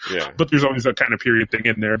future. Yeah. But there's always that kind of period thing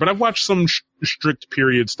in there. But I've watched some strict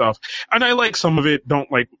period stuff, and I like some of it,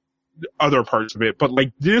 don't like other parts of it, but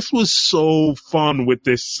like this was so fun with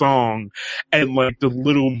this song and like the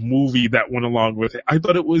little movie that went along with it. I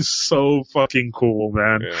thought it was so fucking cool,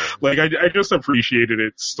 man. Yeah. Like I just appreciated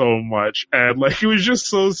it so much, and like it was just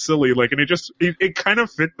so silly, like, and it kind of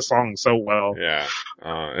fit the song so well. Yeah.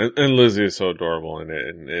 And Lizzie is so adorable in it,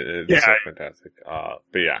 and it's so fantastic. But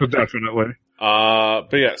yeah. Definitely.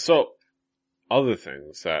 But yeah, so other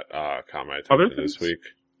things that caught my attention this week.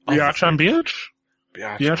 Biatch on Biatch?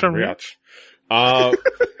 Biatch.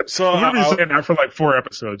 So I'm going to be saying that for like 4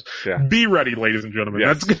 episodes. Yeah. Be ready, ladies and gentlemen.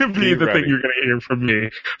 Yes, that's going to be the thing you're going to hear from me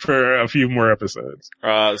for a few more episodes.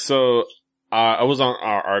 So I was on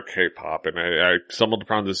our K-pop, and I stumbled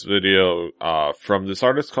upon this video from this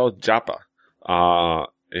artist called Japa.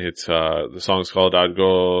 It's the song's called I'd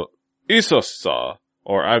Go Isosa,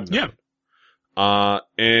 or I'd. Yeah.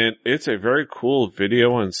 And it's a very cool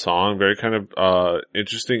video and song, very kind of,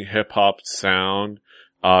 interesting hip hop sound,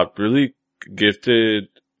 really gifted,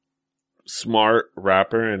 smart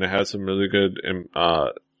rapper, and it has some really good,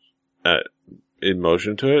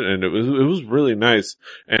 emotion to it, and it was really nice,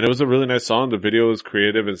 and it was a really nice song. The video was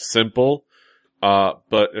creative and simple,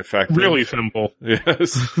 but effective. Really simple.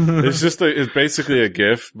 Yes. It's basically a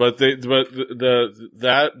GIF, but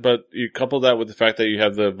you couple that with the fact that you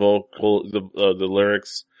have the vocal, the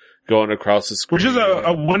lyrics going across the screen. Which is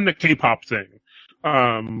a one to K-pop thing.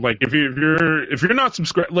 Like if you're not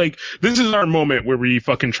subscribed, like this is our moment where we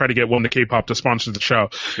fucking try to get One to K-pop to sponsor the show.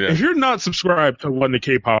 Yeah. If you're not subscribed to One to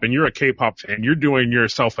K-pop and you're a K-pop fan, you're doing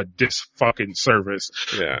yourself a fucking service.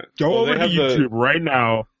 Yeah. Go over to YouTube right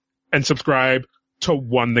now and subscribe to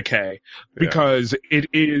One the K, because it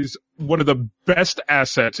is one of the best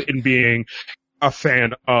assets in being a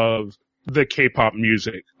fan of the K-pop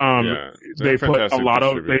music. They put a lot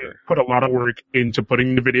of work into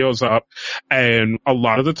putting the videos up, and a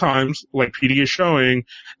lot of the times, like PD is showing,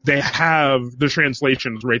 they have the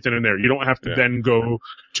translations right then and there. You don't have to then go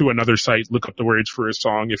to another site, look up the words for a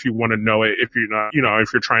song if you want to know it, if you're not,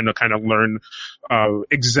 if you're trying to kind of learn,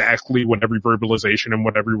 exactly what every verbalization and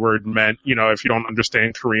what every word meant, if you don't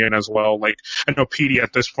understand Korean as well. Like, I know PD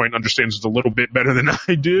at this point understands it a little bit better than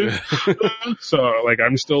I do. So, like,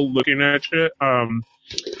 I'm still looking at shit.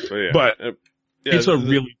 But it's a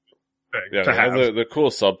really thing to have. The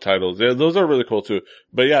cool subtitles. Yeah, those are really cool too.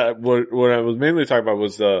 But yeah, what I was mainly talking about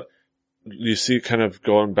was you see kind of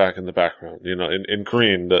going back in the background, in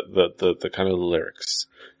Korean, the kind of the lyrics.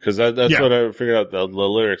 Cause that's what I figured out. The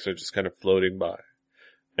lyrics are just kind of floating by.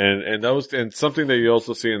 And that was, and something that you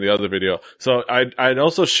also see in the other video. So I'd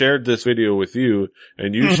also shared this video with you,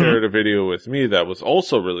 and you shared a video with me that was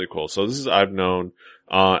also really cool. So this is, I've known,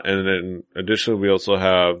 and then additionally we also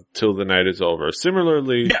have Till the Night Is Over.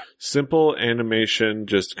 Similarly, simple animation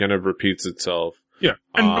just kind of repeats itself. Yeah,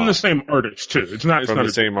 and from the same artist too. It's not the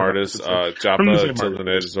same artist. Japa Till the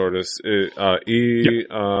Night Is Over.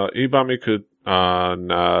 Ibamiku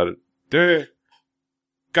na de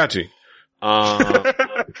Gachi. Kaji.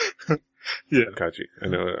 I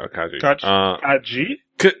know Kaji. Kaji?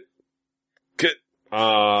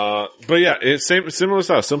 But yeah, it's similar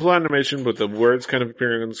style. Simple animation, but the words kind of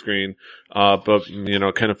appearing on the screen. But,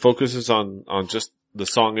 kind of focuses on just the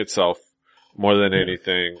song itself more than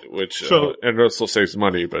anything, which, and also saves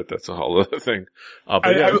money, but that's a whole other thing.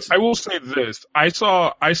 I will say this. I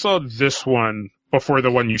saw this one before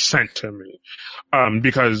the one you sent to me.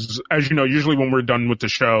 Because as you know, usually when we're done with the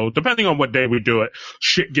show, depending on what day we do it,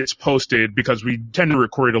 shit gets posted because we tend to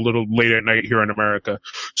record a little late at night here in America.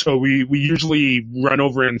 So we usually run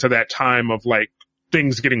over into that time of like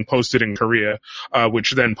things getting posted in Korea,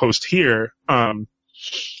 which then post here. I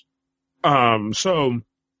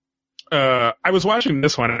was watching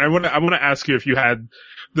this one, and I want to ask you if you had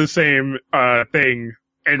the same, thing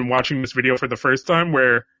in watching this video for the first time,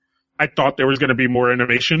 where I thought there was going to be more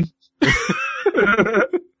animation. I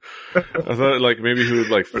thought like maybe he would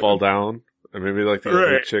like fall down, or maybe like the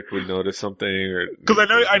other chick would notice something, or because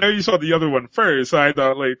I know you saw the other one first. So I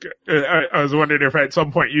thought like I was wondering if at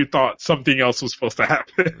some point you thought something else was supposed to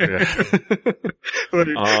happen. I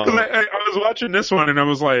was watching this one and I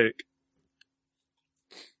was like,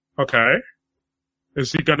 okay,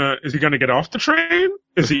 is he gonna get off the train?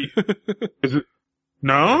 Is it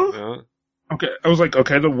no? Yeah. Okay, I was like,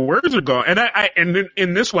 okay, the words are gone. And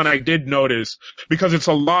in this one I did notice, because it's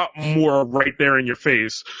a lot more right there in your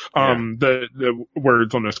face, the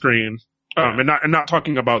words on the screen. And not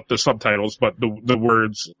talking about the subtitles, but the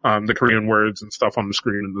words, the Korean words and stuff on the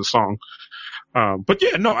screen in the song. But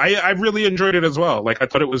yeah, no, I really enjoyed it as well. Like, I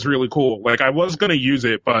thought it was really cool. Like, I was gonna use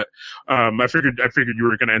it, but, I figured you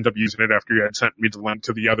were gonna end up using it after you had sent me the link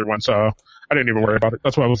to the other one, so I didn't even worry about it.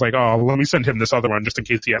 That's why I was like, oh, let me send him this other one just in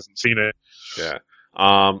case he hasn't seen it. Yeah.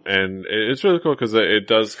 And it's really cool because it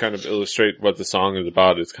does kind of illustrate what the song is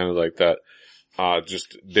about. It's kind of like that,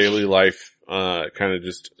 just daily life, kind of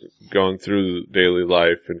just going through daily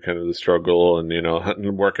life and kind of the struggle and,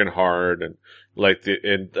 working hard and like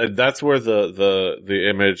and that's where the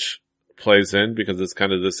image plays in, because it's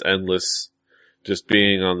kind of this endless just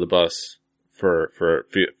being on the bus for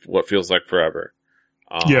what feels like forever.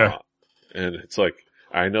 And it's like,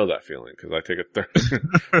 I know that feeling because I take a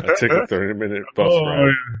 30-minute bus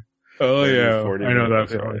ride. Oh yeah. I know that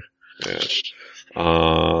feeling.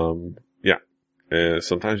 Yeah. And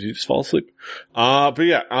sometimes you just fall asleep. But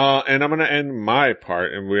yeah, and I'm gonna end my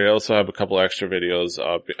part, and we also have a couple extra videos,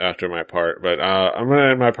 after my part, but, I'm gonna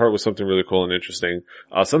end my part with something really cool and interesting.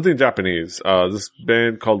 Something Japanese. This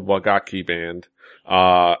band called Wagaki Band.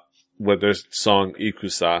 with their song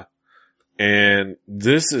Ikusa. And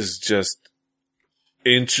this is just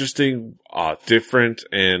interesting, different,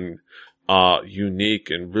 and unique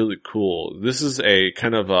and really cool. This is a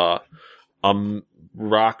kind of a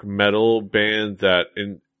rock metal band that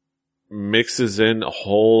mixes in a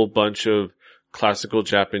whole bunch of classical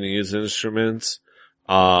Japanese instruments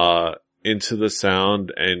into the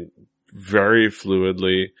sound, and very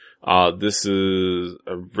fluidly. This is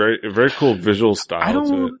a very cool visual style. I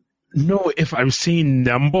don't know if I've seen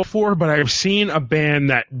them before, but I've seen a band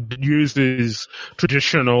that uses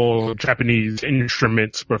traditional Japanese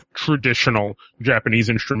instruments before.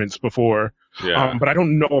 Yeah. But I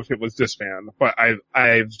don't know if it was this band, but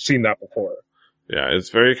I've seen that before. Yeah, it's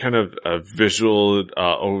very kind of visual,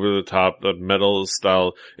 over the top, the metal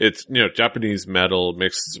style. It's, Japanese metal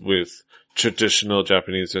mixed with traditional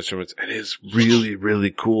Japanese instruments, and it's really,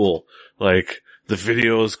 really cool. Like, the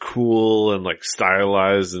video is cool and like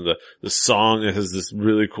stylized, and the song has this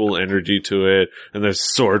really cool energy to it, and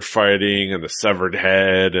there's sword fighting and the severed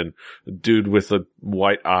head and a dude with a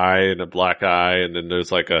white eye and a black eye, and then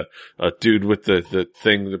there's like a dude with the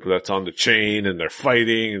thing that's on the chain, and they're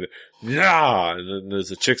fighting, and then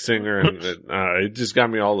there's a chick singer, and it just got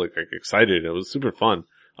me all like excited. It was super fun.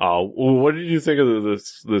 What did you think of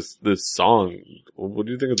this song? What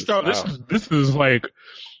do you think of this?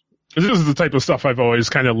 This is the type of stuff I've always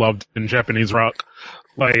kind of loved in Japanese rock.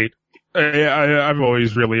 Like, I've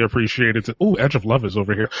always really appreciated it. Oh, Edge of Love is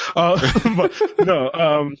over here. But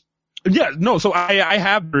no, so I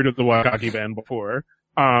have heard of the Wakaki band before.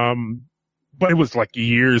 But it was like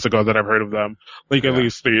years ago that I've heard of them. Like at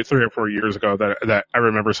least 3 or 4 years ago that I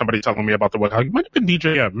remember somebody telling me about the Wakaki. Might have been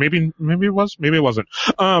DJM. Maybe it was. Maybe it wasn't.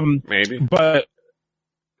 Maybe. But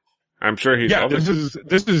I'm sure he's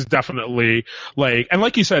this is definitely like, and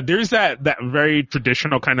like you said, there's that very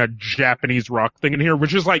traditional kind of Japanese rock thing in here,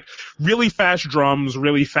 which is like really fast drums,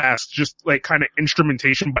 really fast, just like kind of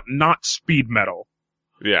instrumentation, but not speed metal.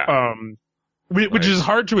 Yeah. Which is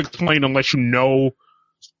hard to explain unless you know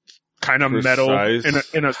kind of metal in a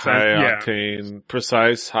sense. Octane,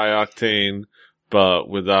 precise, high octane, but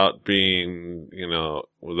without being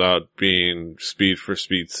speed for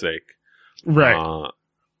speed's sake. Right.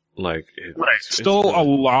 Still a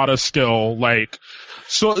lot of skill,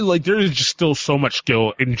 there's just still so much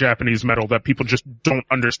skill in Japanese metal that people just don't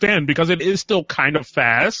understand, because it is still kind of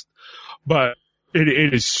fast, but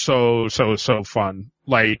it is so fun.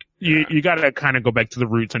 Like, you gotta kind of go back to the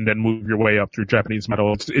roots and then move your way up through Japanese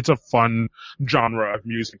metal. It's a fun genre of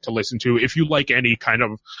music to listen to if you like any kind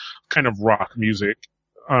of rock music.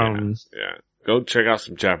 Yeah. Go check out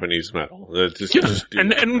some Japanese metal. Just check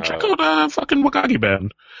out fucking Wakaki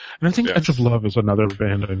band. And I think Edge of Love is another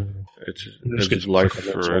band I know. Edge Life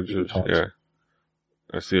for Edge. Yeah.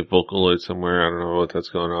 I see a Vocaloid somewhere. I don't know what that's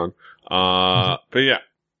going on. But yeah.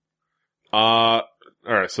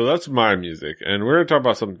 Alright, so that's my music. And we're gonna talk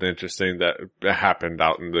about something interesting that happened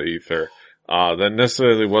out in the ether. That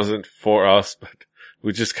necessarily wasn't for us, but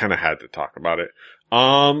we just kinda had to talk about it.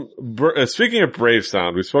 Speaking of Brave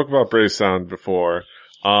Sound, we spoke about Brave Sound before.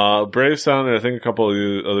 Brave Sound and I think a couple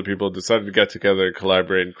of other people decided to get together and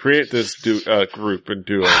collaborate and create this group and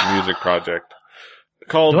do a music project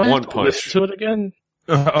called One Punch. Listen to it again?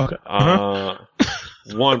 Okay.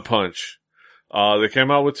 One Punch. They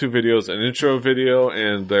came out with 2 videos, an intro video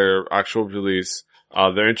and their actual release.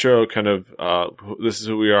 Their intro kind of, this is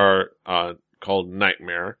who we are, called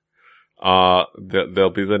Nightmare. They'll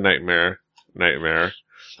be the Nightmare. And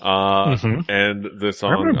the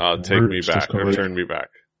song, Take Me Back, or Turn Me Back.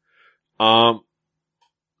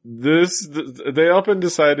 They up and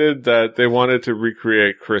decided that they wanted to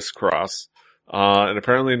recreate Criss Cross. And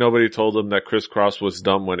apparently nobody told them that Criss Cross was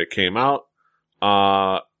dumb when it came out.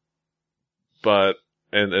 So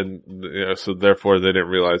therefore they didn't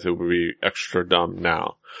realize it would be extra dumb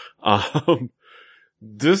now.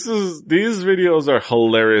 These videos are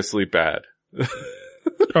hilariously bad.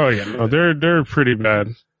 Oh yeah, no, they're pretty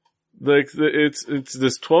bad. Like, it's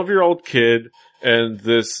this 12-year-old kid and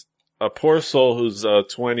this, poor soul who's,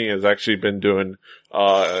 20 has actually been doing,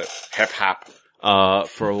 hip hop,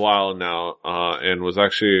 for a while now, and was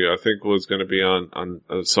actually, I think was gonna be on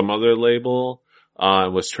some other label,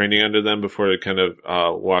 and was training under them before it kind of,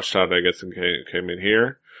 washed out, I guess, and came in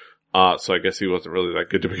here. So I guess he wasn't really that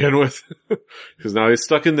good to begin with. Cause now he's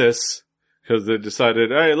stuck in this. Cause they decided,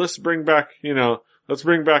 hey, let's bring back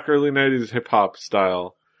early 90s hip hop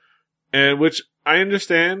style. And which I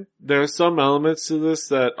understand there are some elements to this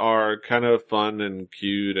that are kind of fun and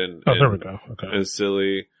cute and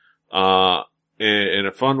silly, in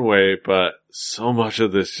a fun way, but so much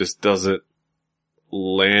of this just doesn't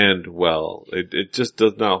land well. It just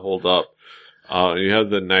does not hold up. You have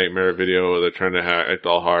the Nightmare video where they're trying to act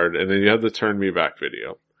all hard, and then you have the Turn Me Back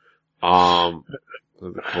video. The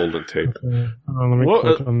golden tape. Okay. Let me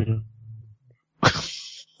click on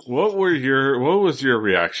What was your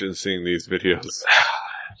reaction seeing these videos?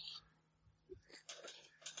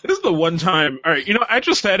 This is the one time, alright, I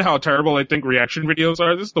just said how terrible I think reaction videos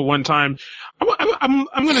are. This is the one time, I'm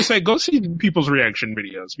gonna say go see people's reaction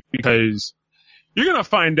videos, because you're gonna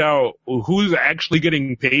find out who's actually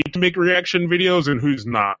getting paid to make reaction videos and who's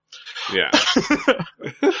not. Yeah.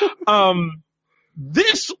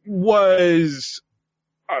 This was,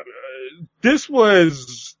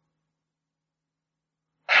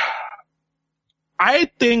 I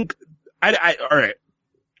think, alright.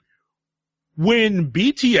 When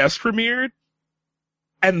BTS premiered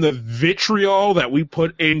and the vitriol that we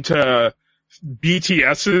put into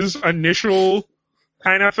BTS's initial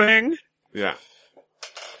kind of thing. Yeah.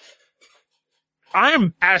 I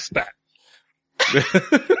am past that.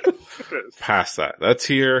 Past that. That's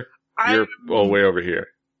here. You're way over here.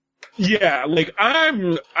 Yeah,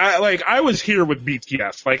 I was here with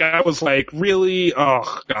BTS. I was like, really?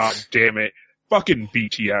 Oh, god damn it. Fucking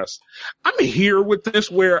BTS. I'm here with this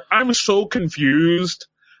where I'm so confused.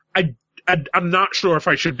 I'm not sure if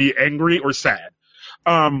I should be angry or sad.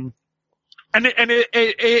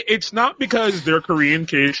 It's not because they're Korean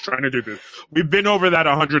kids trying to do this. We've been over that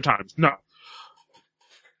 100 times. No.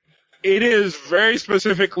 It is very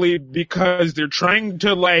specifically because they're trying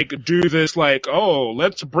to do this oh,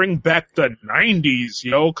 let's bring back the 90s,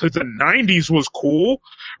 cause the 90s was cool,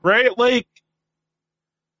 right?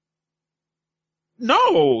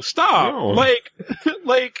 No, stop. No.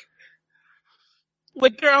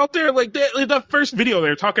 They're out there, the first video,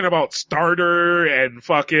 they're talking about Starter and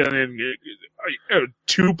fucking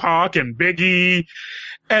Tupac and Biggie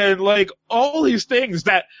and all these things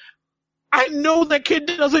that I know that kid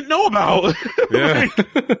doesn't know about. Yeah.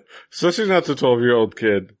 Especially not the 12-year-old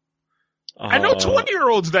kid. I know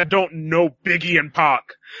 20-year-olds that don't know Biggie and Pac.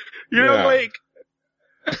 I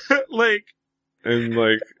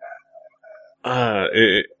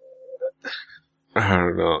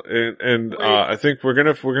don't know. I think we're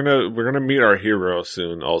gonna meet our hero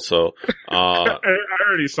soon also. I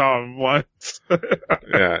already saw him once.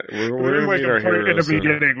 Yeah, we're gonna meet our hero in the soon.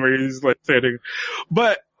 beginning where he's sitting.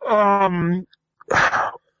 But, I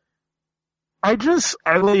didn't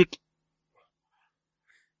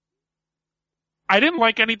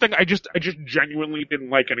like anything. I just genuinely didn't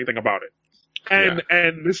like anything about it. And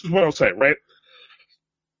this is what I'll say, right?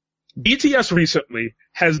 BTS recently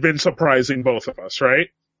has been surprising both of us, right?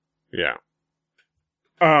 Yeah.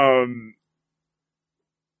 I'm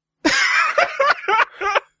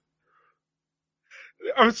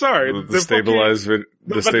sorry. The Flavor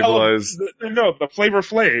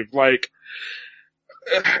Flav,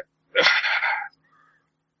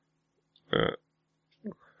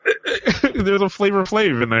 there's a Flavor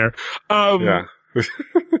Flav in there. Yeah.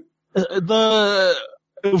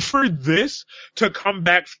 For this to come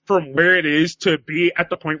back from where it is to be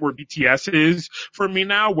at the point where BTS is for me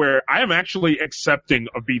now, where I am actually accepting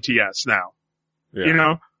of BTS now.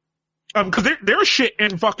 Yeah. Cause there's shit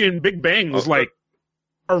in fucking Big Bang's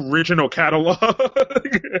original catalog.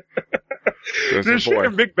 There's shit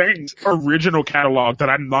in Big Bang's original catalog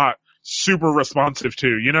that I'm not super responsive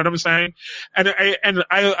to. You know what I'm saying? And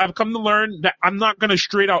I've come to learn that I'm not gonna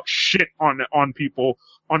straight out shit on people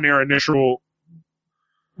on their initial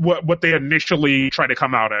what they initially try to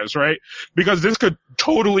come out as, right? Because this could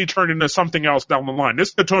totally turn into something else down the line.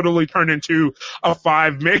 This could totally turn into a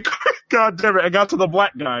 5-maker. God damn it, I got to the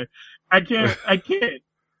black guy. I can't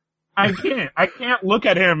look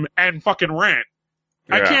at him and fucking rant.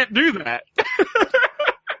 Yeah. I can't do that.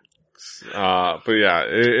 But yeah,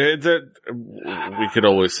 we could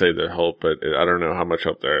always say there's hope, but I don't know how much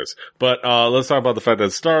hope there is. But, let's talk about the fact that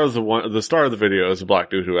the star of the video is a black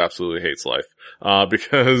dude who absolutely hates life,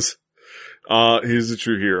 because, he's a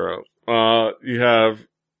true hero. You have,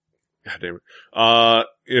 God damn it.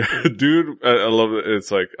 Dude, I love it.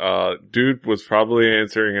 It's dude was probably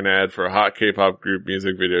answering an ad for a hot K-pop group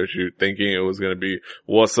music video shoot, thinking it was gonna be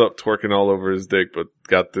what's up twerking all over his dick, but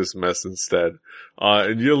got this mess instead.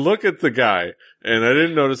 And you look at the guy, and I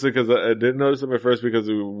didn't notice it because I didn't notice him at first because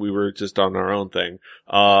we were just on our own thing,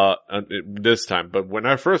 this time. But when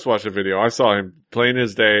I first watched the video, I saw him plain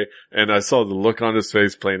as day, and I saw the look on his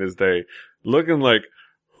face plain as day, looking like,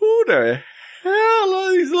 who the hell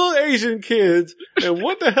are these little Asian kids, and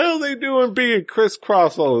what the hell are they doing being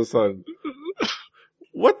crisscross all of a sudden?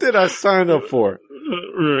 What did I sign up for?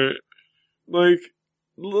 Right.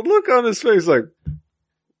 Look on his face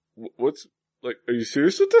what's like, are you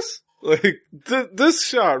serious with this? Like, this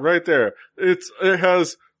shot right there, it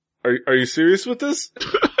has, are you serious with this?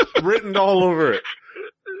 Written all over it.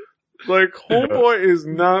 Like, homeboy is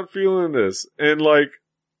not feeling this. And like,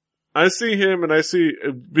 I see him and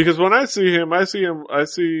because when I see him,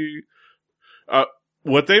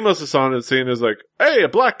 what they must have saw and seen is like, hey, a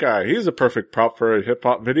black guy, he's a perfect prop for a hip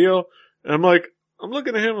hop video. And I'm like, I'm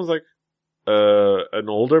looking at him, I was like, an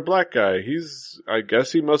older black guy. I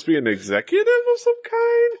guess he must be an executive of some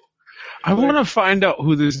kind. I want to find out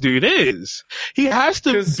who this dude is. He has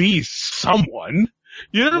to be someone.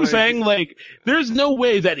 You know what I'm saying? Like, there's no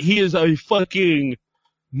way that he is a fucking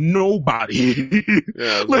nobody.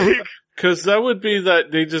 Yeah. Like, cause that would be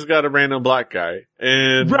that they just got a random black guy.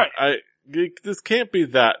 And this can't be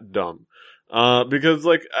that dumb. Because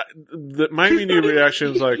like, my immediate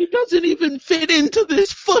reaction is like, he doesn't even fit into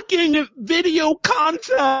this fucking video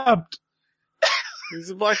concept.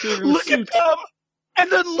 He's a black dude in a look suit. At him, and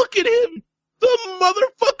then look at him. The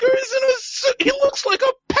motherfucker is in a suit. He looks like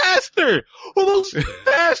a pastor. Whose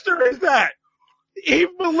pastor is that? He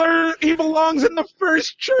belongs in the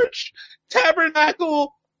First Church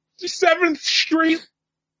Tabernacle, 7th Street,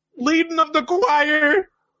 leading of the choir.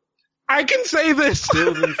 I can say this.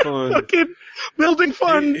 Building fund. Building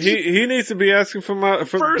fund. He needs to be asking for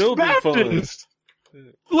First building Baptist.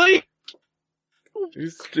 fund. Like,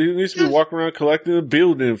 he needs to be walking around collecting the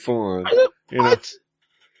building fund. What?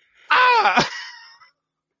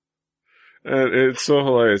 And it's so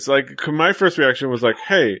hilarious. Like, my first reaction was like,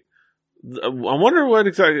 hey, I wonder what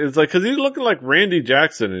exactly, it's like, cause he's looking like Randy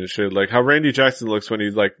Jackson and shit, like how Randy Jackson looks when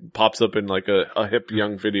he like pops up in like a hip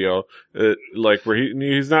young video, like where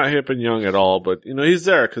he's not hip and young at all, but you know, he's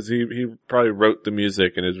there cause he probably wrote the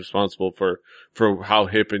music and is responsible for how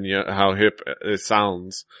hip it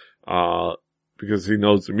sounds, because he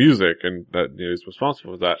knows the music and that, you know, he's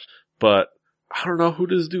responsible for that. But I don't know who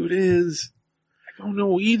this dude is. I don't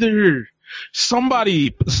know either.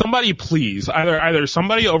 Somebody please, either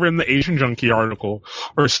somebody over in the Asian Junkie article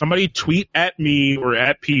or somebody tweet at me or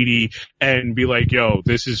at PD and be like, yo,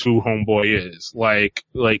 this is who homeboy is. Like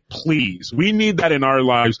please. We need that in our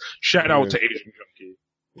lives. Shout out to Asian Junkie.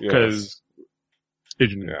 Because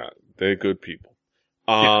they're good people.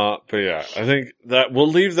 But yeah, I think that we'll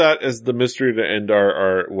leave that as the mystery to end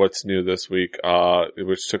our what's new this week,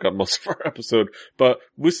 which took up most of our episode, but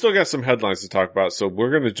we still got some headlines to talk about. So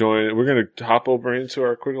we're going to hop over into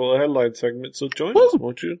our quick little headline segment. So join us,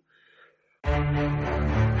 won't you?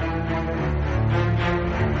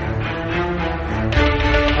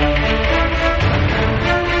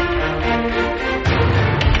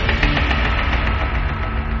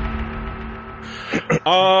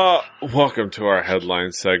 Welcome to our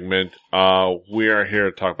headline segment. We are here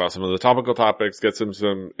to talk about some of the topical topics, get some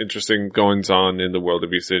interesting goings on in the world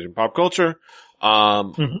of East Asian pop culture.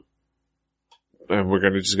 And we're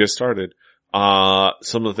gonna just get started.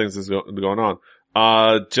 Some of the things that's going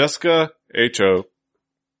on. Jessica H.O.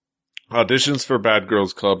 auditions for Bad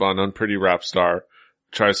Girls Club on Unpretty Rap Star,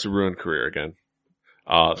 tries to ruin career again.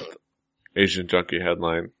 Asian Junkie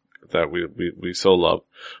headline that we so love.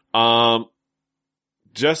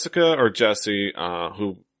 Jessica or Jessie,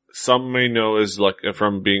 who some may know as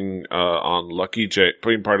from being on Lucky J,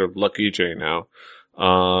 being part of Lucky J now,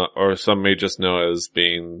 or some may just know as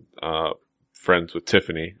being friends with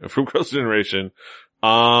Tiffany from Girls' Generation.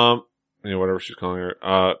 Whatever she's calling her.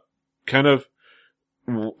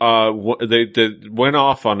 They went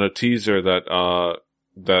off on a teaser that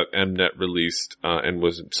Mnet released and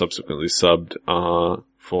was subsequently subbed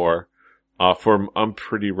for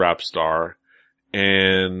Unpretty Rap Star.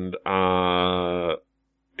 And was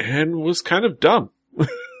kind of dumb.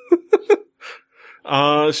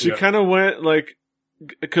 She kind of went like,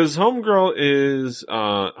 cause Homegirl is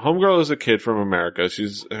a kid from America.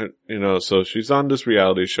 She's, so she's on this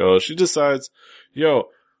reality show. She decides, yo,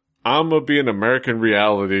 I'm gonna be an American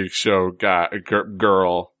reality show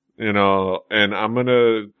girl, and I'm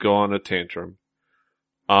gonna go on a tantrum.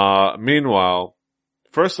 Meanwhile,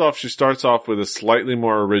 first off, she starts off with a slightly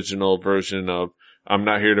more original version of, I'm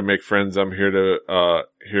not here to make friends, I'm here to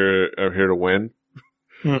win.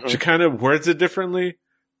 Mm-hmm. She kind of words it differently,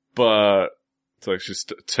 but it's like she's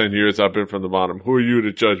 10 years up in from the bottom. Who are you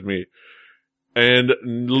to judge me? And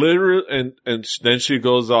literally, and then she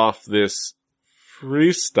goes off this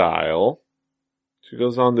freestyle. She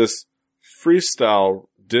goes on this freestyle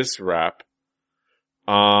diss rap.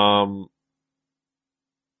 And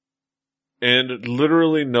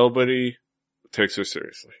literally nobody takes her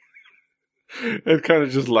seriously. And kind of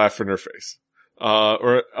just laugh in her face.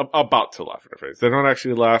 Or about to laugh in her face. They don't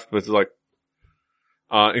actually laugh, but it's like,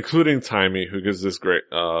 including Timey, who gives this great,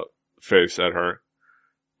 face at her.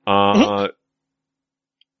 'Cause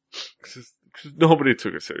nobody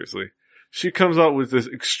took it seriously. She comes out with this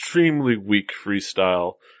extremely weak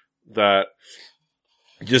freestyle that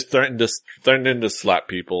just threatened to slap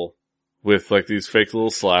people with like these fake little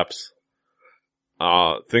slaps.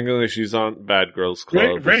 Thinking that she's on Bad Girls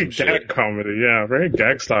Club. Very gag comedy, yeah. Very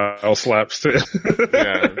gag style slaps too.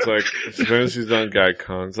 Yeah, it's like, when she's on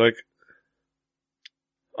GagCon, it's like,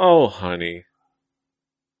 oh honey.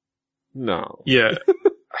 No. Yeah.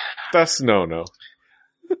 That's no.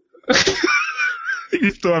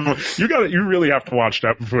 You really have to watch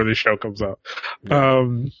that before the show comes out.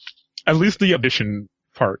 At least the audition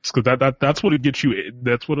parts, cause that's what'll get you,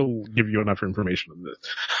 that's what'll give you enough information on this.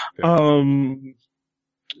 Yeah.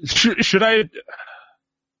 Should I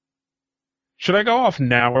go off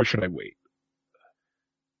now or should I wait?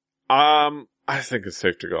 I think it's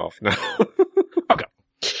safe to go off now. Okay.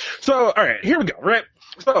 So, alright, here we go, right?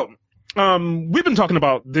 So, we've been talking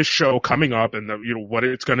about this show coming up and what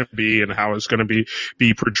it's going to be and how it's going to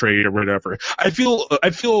be portrayed or whatever. I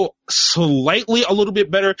feel slightly a little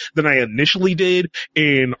bit better than I initially did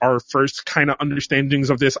in our first kind of understandings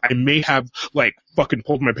of this. I may have like fucking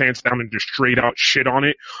pulled my pants down and just straight out shit on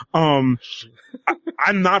it. I'm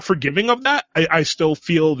not forgiving of that. I still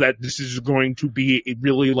feel that this is going to be a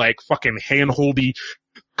really like fucking handholdy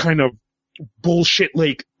kind of bullshit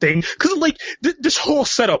like thing, cause like this whole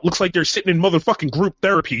setup looks like they're sitting in motherfucking group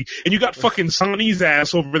therapy, and you got fucking Sonny's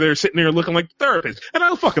ass over there sitting there looking like the therapist, and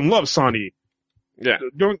I fucking love Sonny. Yeah,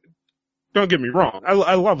 don't get me wrong,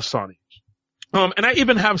 I love Sonny. And I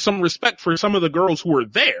even have some respect for some of the girls who are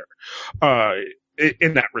there,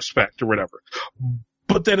 in that respect or whatever.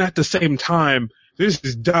 But then at the same time, this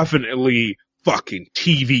is definitely fucking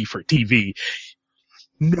TV for TV.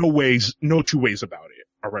 No two ways about it.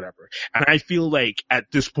 Or whatever. And I feel like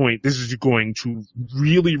at this point, this is going to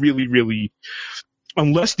really, really, really,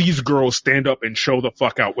 unless these girls stand up and show the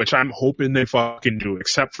fuck out, which I'm hoping they fucking do,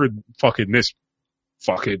 except for fucking this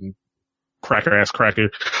fucking cracker.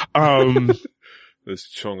 This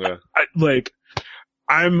chunga.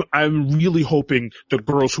 I'm really hoping the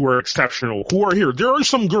girls who are exceptional, who are here, there are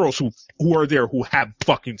some girls who are there who have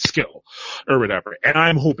fucking skill or whatever. And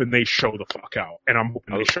I'm hoping they show the fuck out and I'm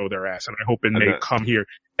hoping they show their ass and I'm hoping they come here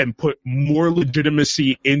and put more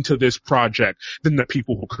legitimacy into this project than the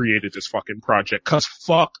people who created this fucking project. 'Cause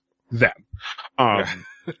fuck them.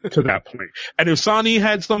 To that point. And if Sonny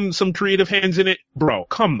had some creative hands in it, bro,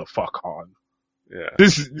 come the fuck on. Yeah.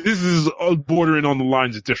 This is bordering on the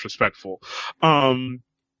lines of disrespectful. I'm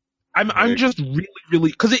just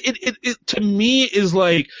really, cause it to me is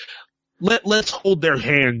like, let's hold their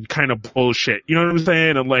hand kind of bullshit. You know what I'm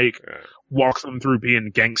saying? And like, walk them through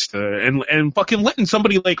being gangsta and fucking letting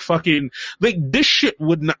somebody like fucking, like this shit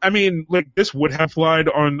would not, I mean, like this would have flied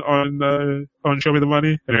on Show Me the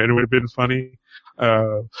Money and it would have been funny.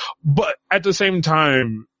 But at the same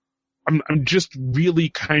time, I'm just really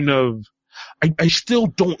kind of, I still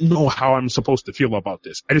don't know how I'm supposed to feel about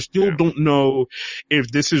this. I still don't know if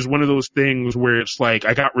this is one of those things where it's like,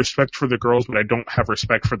 I got respect for the girls, but I don't have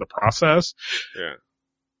respect for the process. Yeah.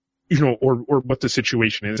 Or what the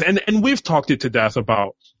situation is. And we've talked it to death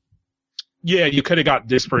about, yeah, you could have got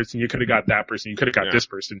this person, you could have got that person, you could have got this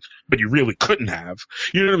person, but you really couldn't have.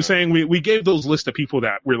 You know what I'm saying? We gave those lists of people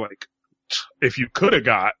that we're like, if you could have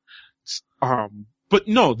got, but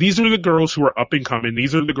no, these are the girls who are up and coming.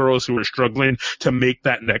 These are the girls who are struggling to make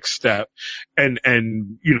that next step and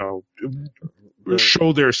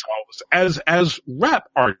show themselves as rap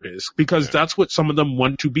artists, because that's what some of them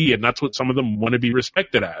want to be and that's what some of them want to be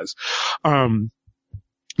respected as.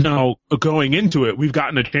 Now going into it, we've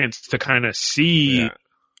gotten a chance to kind of see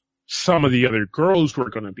some of the other girls who are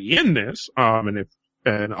going to be in this. And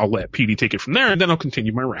I'll let PD take it from there and then I'll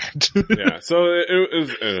continue my rant. Yeah. So it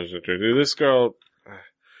was interesting. This girl,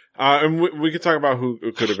 and we could talk about who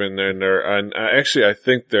could have been there. And actually, I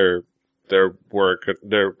think there are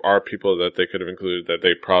people that they could have included that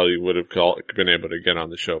they probably would have been able to get on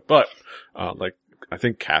the show. But, I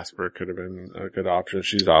think Casper could have been a good option.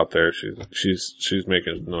 She's out there. She's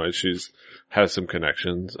making noise. Has some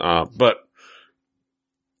connections. And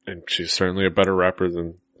she's certainly a better rapper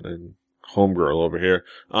than Homegirl over here.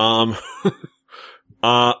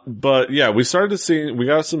 But yeah, we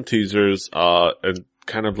got some teasers, and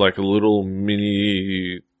kind of like a little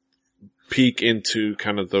mini peek into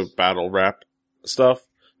kind of the battle rap stuff,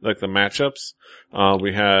 like the matchups.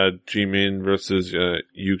 We had Jimin versus,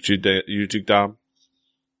 Yujigdam.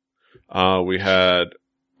 We had,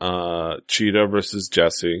 Cheetah versus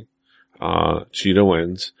Jesse. Cheetah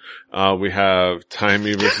wins. We have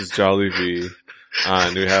Taimi versus Jolly V.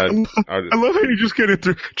 And we had, I love how you just get it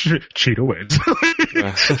through. Cheetah wins.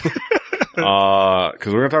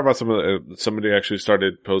 Cause we're gonna talk about somebody actually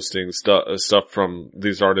started posting stuff from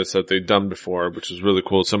these artists that they've done before, which is really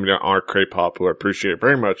cool. Somebody on our K-pop, who I appreciate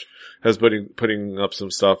very much, has putting up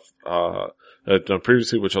some stuff, done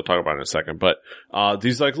previously, which I'll talk about in a second. But,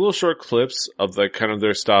 these like little short clips of like kind of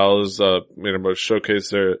their styles, showcase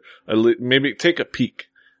their, maybe take a peek.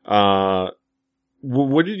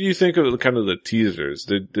 What did you think of kind of the teasers?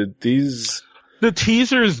 Did these? The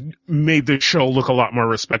teasers made the show look a lot more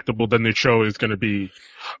respectable than the show is going to be.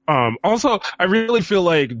 Also, I really feel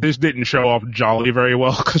like this didn't show off Jolly very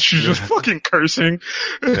well because she's just fucking cursing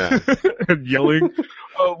and yelling,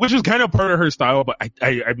 which is kind of part of her style. But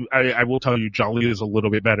I will tell you, Jolly is a little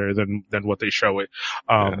bit better than what they show it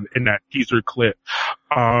in that teaser clip.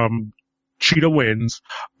 Cheetah wins.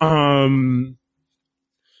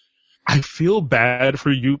 I feel bad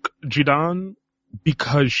for Yuk Jidan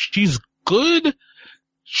because she's good.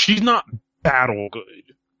 She's not battle good.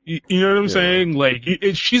 You know what I'm saying? Like,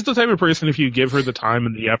 she's the type of person, if you give her the time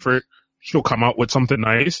and the effort, she'll come out with something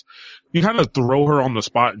nice. You kind of throw her on the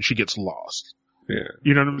spot and she gets lost. Yeah.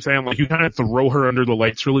 You know what I'm saying? Like, you kind of throw her under the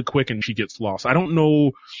lights really quick and she gets lost. I don't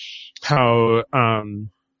know how,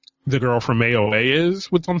 the girl from AOA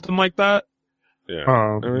is with something like that. Yeah.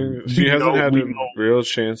 I mean, she hasn't had a real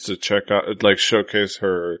chance to check out, like, showcase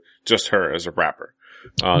just her as a rapper.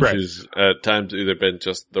 Right. She's at times either been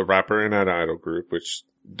just the rapper in an idol group, which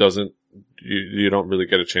you don't really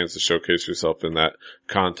get a chance to showcase yourself in that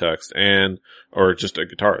context, or just a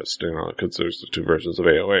guitarist, cause there's the two versions of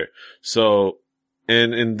AOA. So,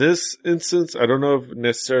 and in this instance, I don't know if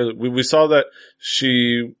necessarily, we saw that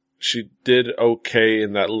she did okay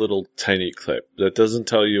in that little tiny clip. That doesn't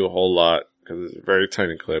tell you a whole lot, cause it's a very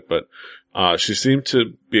tiny clip, but, she seemed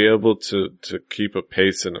to be able to keep a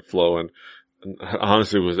pace and a flow, and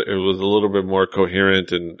honestly, it was a little bit more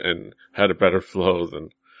coherent and had a better flow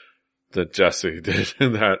than Jessie did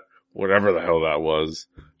in that, whatever the hell that was.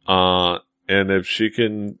 And if she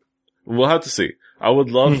can, we'll have to see. I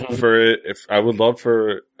would love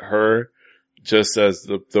for her, just as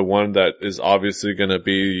the one that is obviously gonna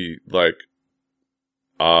be like,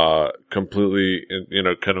 completely,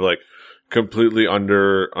 kind of like, completely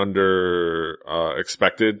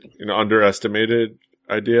expected, underestimated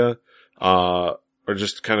idea. Or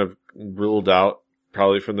just kind of ruled out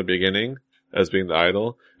probably from the beginning as being the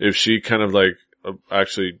idol. If she kind of like,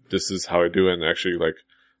 actually, this is how I do it and actually like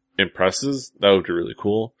impresses, that would be really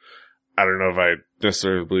cool. I don't know if I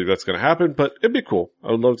necessarily believe that's going to happen, but it'd be cool.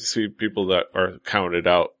 I would love to see people that are counted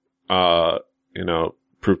out,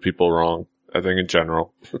 prove people wrong. I think in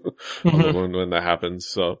general, when that happens.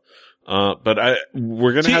 So, but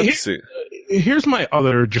we're going to have to see. Here's my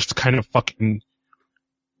other just kind of fucking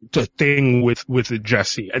the thing with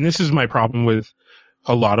Jessie, and this is my problem with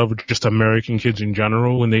a lot of just American kids in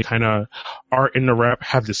general, when they kind of are in the rap,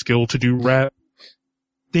 have the skill to do rap,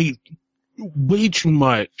 they way too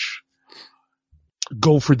much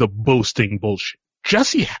go for the boasting bullshit.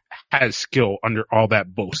 Jessie has skill under all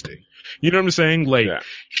that boasting. You know what I'm saying? Like,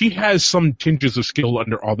 she has some tinges of skill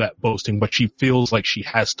under all that boasting, but she feels like she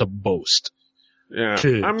has to boast. Yeah.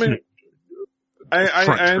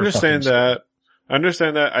 I understand that. I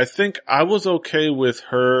understand that. I think I was okay with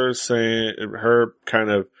her saying, her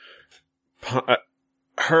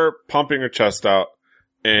pumping her chest out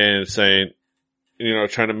and saying,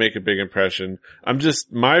 trying to make a big impression.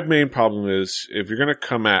 My main problem is, if you're gonna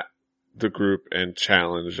come at the group and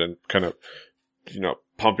challenge and kind of,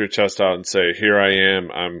 pump your chest out and say, here I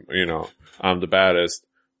am, I'm the baddest.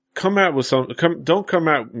 Don't come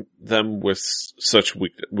at them with such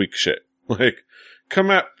weak shit. Like,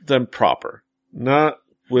 come at them proper. Not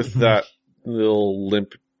with that little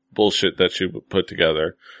limp bullshit that she put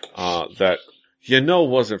together, that,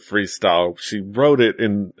 wasn't freestyle. She wrote it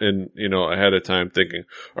in, ahead of time thinking,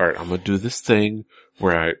 all right, I'm gonna do this thing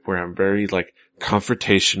where I'm very like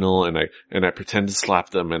confrontational and I pretend to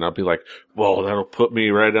slap them and I'll be like, whoa, that'll put me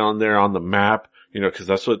right on there on the map, cause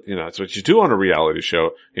that's what you do on a reality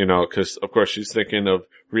show, cause of course she's thinking of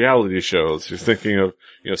reality shows. She's thinking of,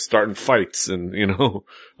 starting fights and,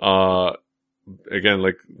 again,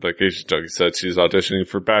 like Asian Junkie said, she's auditioning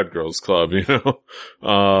for Bad Girls Club,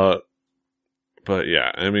 but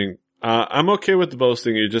yeah, I mean, I'm okay with the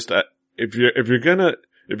boasting. You just, if you're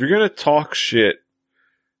gonna talk shit,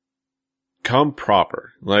 come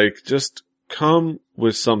proper. Like, just come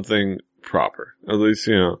with something proper. At least,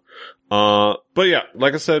 but yeah,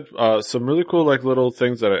 like I said, some really cool, like, little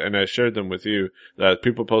things that I shared them with you that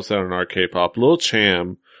people posted on our K-pop. Lil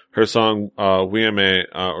Cham, her song, WMA,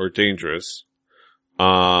 or Dangerous,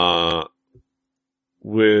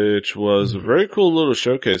 which was a very cool little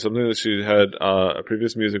showcase, something that she had, a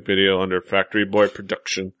previous music video under Factory Boy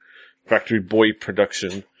Production. And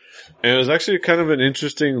it was actually kind of an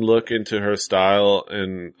interesting look into her style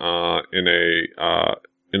in a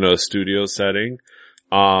studio setting.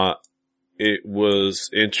 It was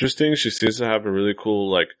interesting. She seems to have a really cool,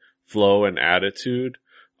 like, flow and attitude.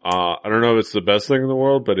 I don't know if it's the best thing in the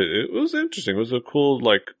world, but it was interesting. It was a cool,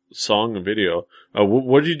 like, song and video.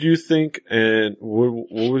 What did you think, and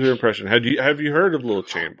what was your impression? Have you heard of Lil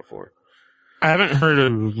Chain before? I haven't heard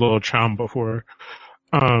of Lil Chain before.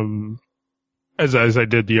 As I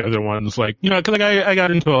did the other ones, like, you know, cause like I got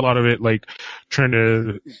into a lot of it, like, trying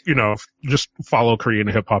to, you know, just follow Korean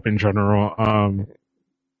hip hop in general.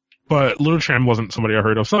 But Lil Chain wasn't somebody I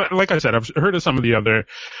heard of. So, like I said, I've heard of some of the other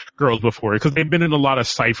girls before, cause they've been in a lot of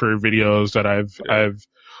cypher videos that I've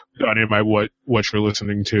done in my what you're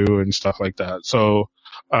listening to and stuff like that. So,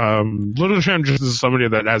 Lil Chain just is somebody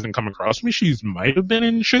that hasn't come across me. She's might have been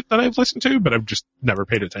in shit that I've listened to, but I've just never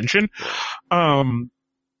paid attention.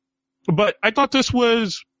 But I thought this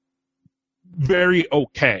was very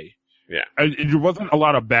okay. Yeah. There wasn't a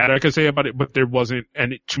lot of bad I could say about it, but there wasn't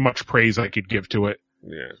too much praise I could give to it.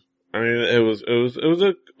 Yeah. I mean, it was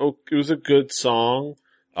a good song.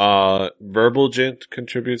 Verbal Gent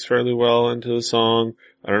contributes fairly well into the song.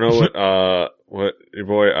 I don't know what your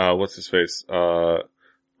boy, what's his face? Bobby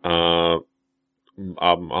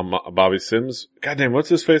Sims. Goddamn, what's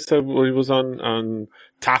his face that he was on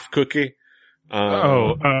Tough Cookie?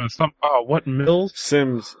 What Mills?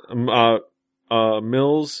 Sims, Mills,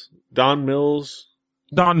 Don Mills.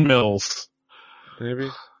 Don Mills. Maybe?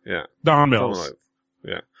 Yeah. Don Mills. Like,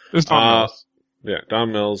 yeah. It's Don Mills. Yeah,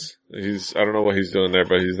 Don Mills. I don't know what he's doing there,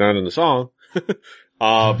 but he's not in the song. But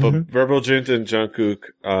Verbal Gent and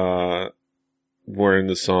Jungkook, were in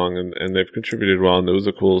the song and they've contributed well, and it was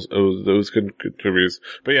good contributors.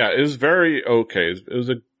 But yeah, it was very okay. It was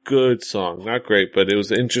a good song. Not great, but it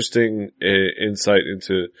was interesting insight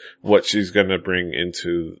into what she's gonna bring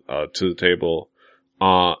into, to the table,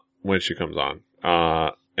 when she comes on.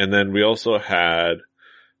 And then we also had,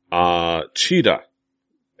 Cheetah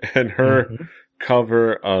and her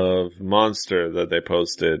cover of Monster that they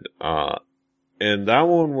posted. And that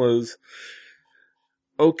one was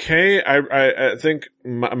okay. I think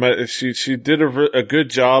she did a good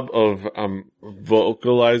job of,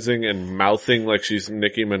 vocalizing and mouthing like she's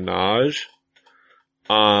Nicki Minaj.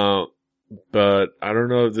 But I don't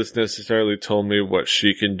know if this necessarily told me what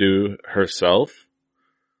she can do herself.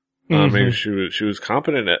 I mean, she was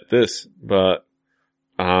competent at this, but,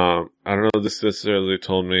 I don't know if this necessarily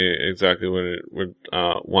told me exactly what it would,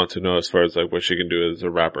 want to know as far as like what she can do as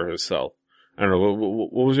a rapper herself. I don't know.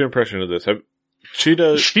 What was your impression of this?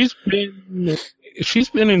 Cheetah. She's been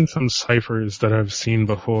in some ciphers that I've seen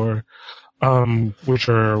before, which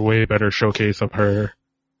are a way better showcase of her.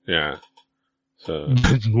 Yeah. So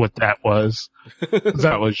what that was.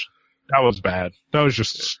 that was bad. That was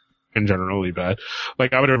just in generally bad.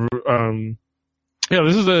 Like I would have,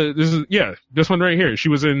 this one right here. She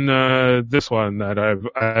was in, this one that I've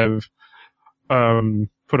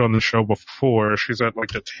put on the show before. She's at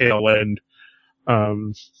like the tail end.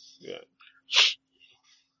 Yeah.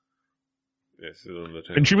 Yes,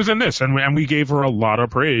 and she was in this, and we gave her a lot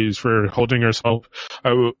of praise for holding herself,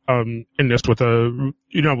 in this with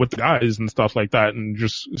with the guys and stuff like that, and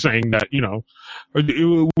just saying that, we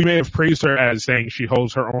may have praised her as saying she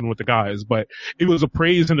holds her own with the guys, but it was a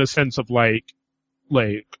praise in the sense of like,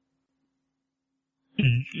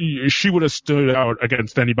 she would have stood out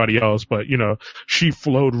against anybody else, but she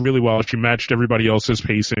flowed really well. She matched everybody else's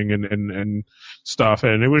pacing and stuff,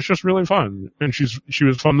 and it was just really fun. And she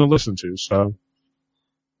was fun to listen to. So,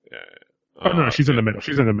 no, she's in the middle.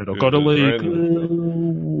 She's in the middle. Go to like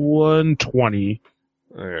 120.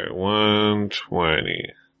 Okay,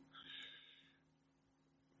 120.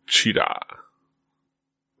 Cheetah.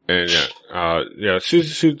 And she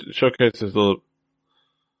showcases the.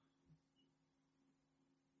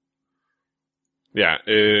 Yeah,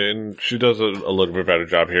 and she does a little bit better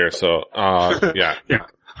job here, so, yeah. Yeah.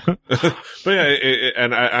 But yeah,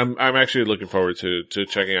 and I'm actually looking forward to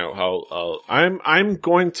checking out how, I'm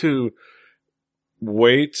going to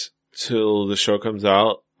wait till the show comes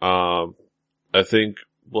out. I think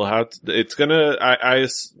we'll have to, I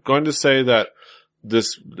was going to say that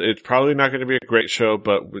it's probably not going to be a great show,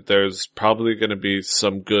 but there's probably going to be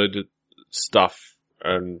some good stuff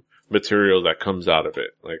and material that comes out of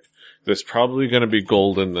it. Like, there's probably going to be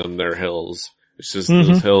gold in them, their hills. It's just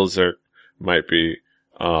those hills might be,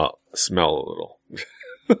 smell a little.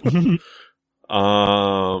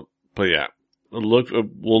 But yeah,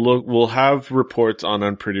 We'll have reports on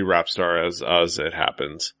Unpretty Rap Star as it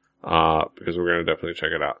happens, because we're gonna definitely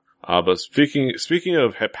check it out. But speaking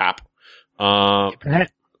of hip hop,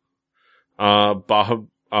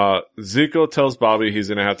 Zico tells Bobby he's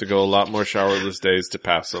gonna have to go a lot more showerless days to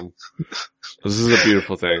pass him. This is a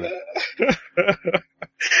beautiful thing.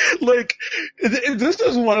 Like, this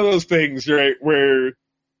is one of those things, right, where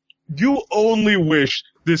you only wish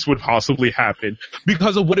this would possibly happen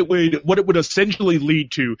because of what it would essentially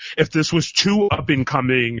lead to if this was two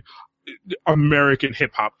up-and-coming American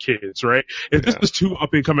hip-hop kids, right? If this was two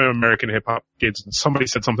up-and-coming American hip-hop kids and somebody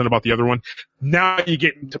said something about the other one, now you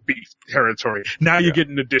get into beef territory. Now you get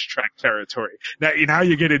into diss track territory. Now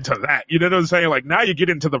you get into that. You know what I'm saying? Like, now you get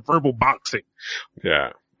into the verbal boxing.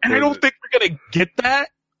 Yeah. And I don't think we're gonna get that.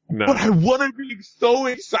 No. But I want to be so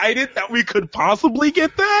excited that we could possibly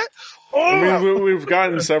get that. Oh. I mean, we've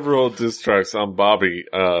gotten several diss tracks on Bobby,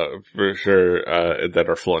 for sure, that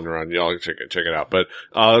are floating around. Y'all check it out. But,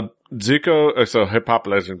 Zico, so hip hop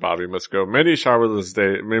legend Bobby must go many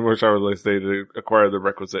more showerless days to acquire the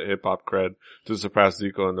requisite hip hop cred to surpass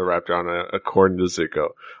Zico in the rap genre, according to Zico.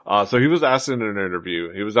 So he was asked in an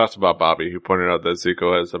interview, he was asked about Bobby, who pointed out that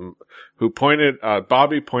Zico has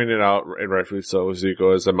Bobby pointed out, and rightfully so,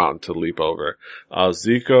 Zico has a mountain to leap over.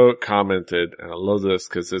 Zico commented, and I love this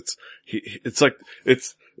cause it's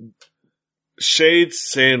shade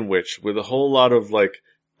sandwich with a whole lot of like,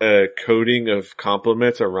 coating of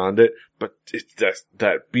compliments around it, but it's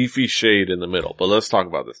that beefy shade in the middle. But let's talk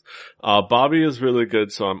about this. Bobby is really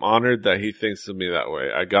good, so I'm honored that he thinks of me that way.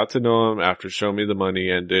 I got to know him after Show Me the Money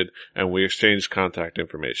ended, and we exchanged contact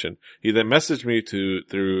information. He then messaged me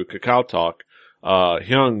through Kakao Talk,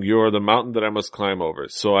 Hyung, you are the mountain that I must climb over.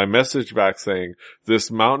 So I messaged back saying, this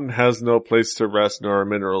mountain has no place to rest nor a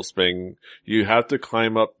mineral spring. You have to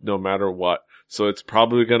climb up no matter what. So it's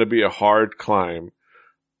probably going to be a hard climb.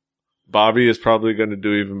 Bobby is probably going to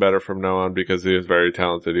do even better from now on because he is very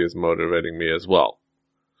talented. He is motivating me as well.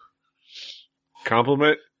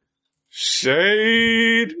 Compliment?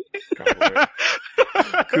 Shade! Compliment.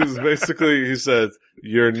 Because basically he says,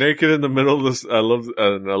 you're naked in the middle of this, I love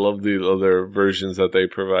the other versions that they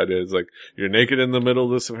provided. It's like, you're naked in the middle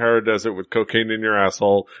of the Sahara Desert with cocaine in your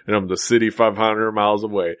asshole, and I'm the city 500 miles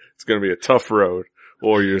away. It's gonna be a tough road.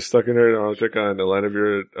 Or you're stuck in Antarctica and the land of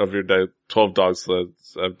your day, 12 dog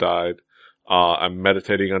sleds have died. I'm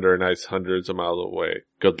meditating under an ice hundreds of miles away.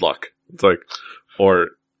 Good luck. It's like, or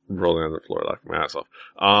rolling on the floor like my ass off.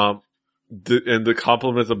 And the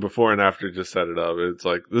compliments of before and after just set it up. It's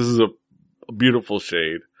like, this is a beautiful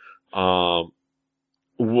shade. What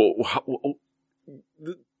did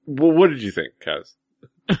you think, Kaz?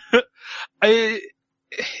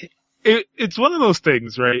 It's one of those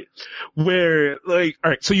things, right? Where, like,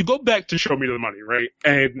 alright, so you go back to Show Me the Money, right?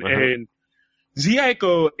 And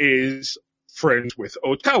Zico is friends with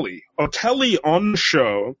Otelli. Otelli on the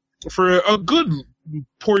show, for a good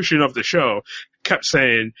portion of the show, kept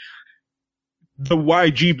saying, the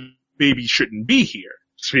YG baby shouldn't be here.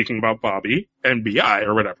 Speaking about Bobby and B.I.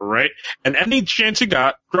 or whatever, right? And any chance he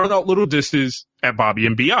got, thrown out little disses at Bobby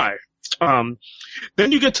and B.I. Then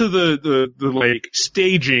you get to the like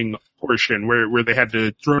staging portion where they had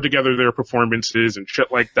to throw together their performances and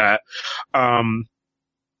shit like that.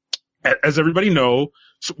 As everybody knows,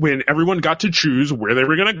 when everyone got to choose where they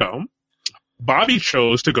were gonna go, Bobby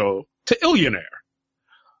chose to go to Illionaire.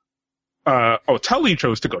 Otelli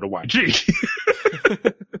chose to go to YG.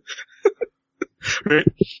 Right?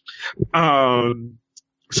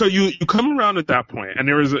 So you come around at that point, and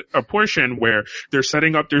there is a portion where they're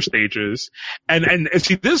setting up their stages, and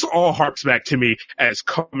see, this all harps back to me as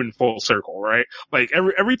coming full circle, right? Like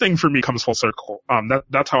everything for me comes full circle.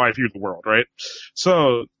 That's how I view the world, right?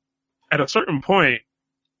 So at a certain point,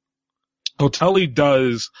 Otelli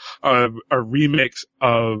does a remix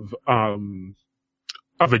of a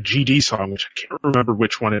GD song, which I can't remember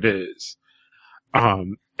which one it is.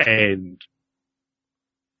 And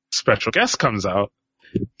special guest comes out,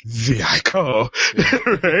 Zico,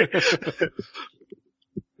 right?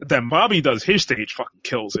 Then Bobby does his stage, fucking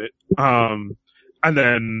kills it. And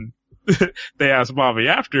then they ask Bobby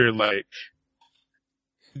after, like,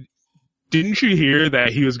 didn't you hear that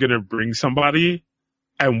he was gonna bring somebody?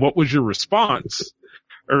 And what was your response?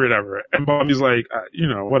 Or whatever. And Bobby's like,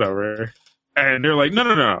 whatever. And they're like,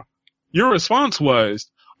 no. Your response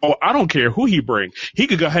was, oh, I don't care who he bring. He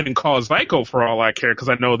could go ahead and call Zico for all I care because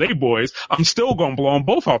I know they boys. I'm still gonna blow them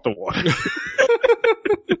both out the water.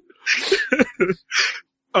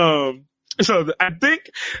 So I think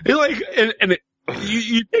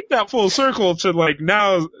you take that full circle to like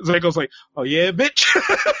now Zico's like, oh yeah, bitch.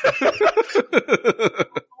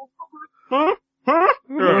 Huh?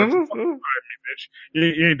 fucking fire me, bitch.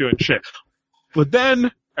 You ain't doing shit. But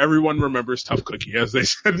then everyone remembers Tough Cookie, as they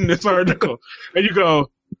said in this article. And you go,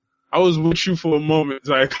 I was with you for a moment,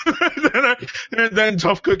 like, and then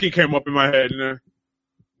Tough Cookie came up in my head, and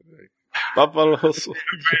Buffaloes.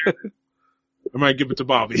 I might give it to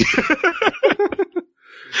Bobby.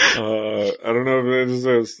 I don't know if it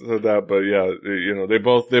is said that, but yeah, you know, they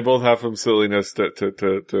both have some silliness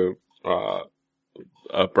to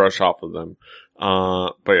brush off of them.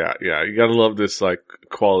 But yeah, you gotta love this, like,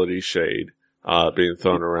 quality shade, being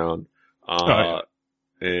thrown around.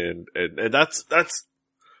 And that's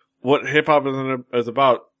what hip hop is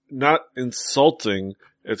about. Not insulting,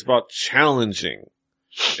 it's about challenging.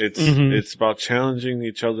 It's about challenging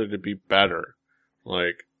each other to be better.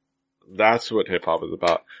 Like, that's what hip hop is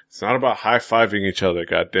about. It's not about high-fiving each other,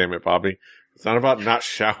 God damn it, Bobby. It's not about not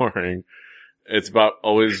showering. It's about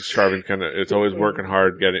always striving it's always working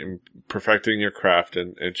hard, perfecting your craft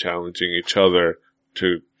and challenging each other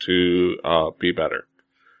to be better.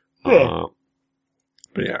 Yeah.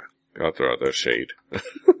 But yeah, gotta throw out that shade.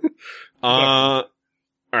 Alright,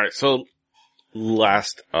 so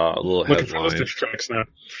last, little Looking headline. for those tracks now.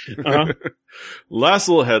 Uh-huh. Last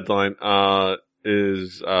little headline,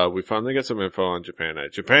 is, we finally get some info on Japan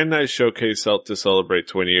Night. Japan Night showcase to celebrate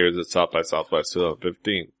 20 years at South by Southwest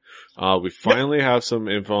 2015. We finally have some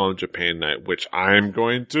info on Japan Night, which I'm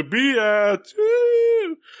going to be at.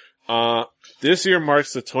 Woo! This year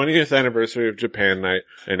marks the 20th anniversary of Japan Night,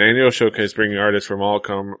 an annual showcase bringing artists from all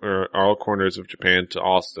corners of Japan to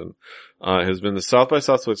Austin. It has been the South by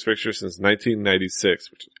Southwest fixture since 1996,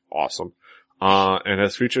 which is awesome. And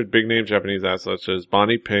has featured big name Japanese acts such as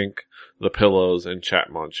Bonnie Pink, The Pillows, and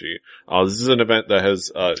Chatmonchy. This is an event that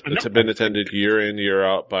has been attended year in, year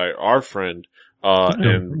out by our friend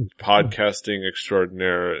and podcasting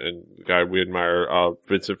extraordinaire and guy we admire,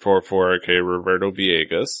 Vincent 44, aka Roberto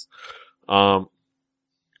Villegas.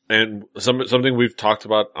 And something we've talked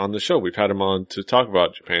about on the show. We've had him on to talk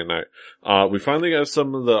about Japan Night. We finally have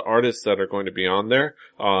some of the artists that are going to be on there.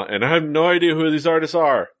 And I have no idea who these artists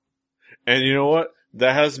are. And you know what?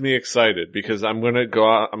 That has me excited because I'm gonna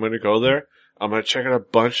go there. I'm gonna check out a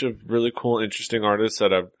bunch of really cool, interesting artists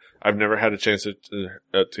that I've never had a chance to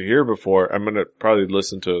hear before. I'm gonna probably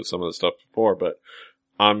listen to some of the stuff before, but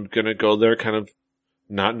I'm gonna go there kind of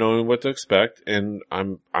not knowing what to expect, and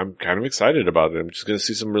I'm kind of excited about it. I'm just gonna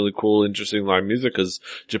see some really cool, interesting live music because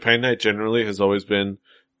Japan Night generally has always been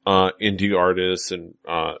indie artists and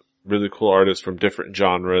really cool artists from different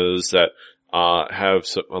genres that have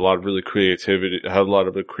a lot of creativity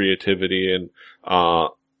and,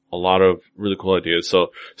 a lot of really cool ideas.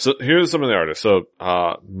 So here's some of the artists. So,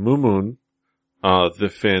 Mumun, The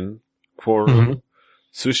Fin, Quorum,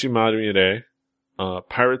 Sushimadire,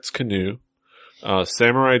 Pirates Canoe,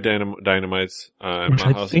 Samurai Dynamites, which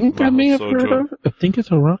I think I may have heard of. I think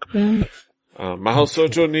it's a rock band. Mahou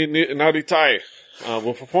Sojo Naritai.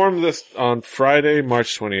 We'll perform this on Friday,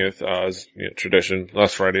 March 20th, as tradition,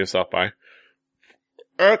 last Friday of South by,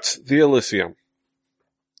 at the Elysium.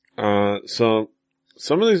 So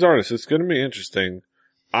some of these artists, it's going to be interesting.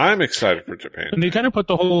 I'm excited for Japan. And they kind of put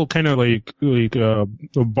the whole kind of like a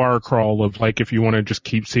bar crawl of like if you want to just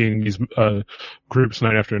keep seeing these groups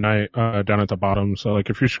night after night down at the bottom. So like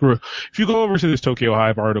if you go over to this Tokyo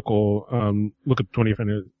Hive article, look at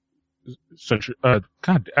 20th century.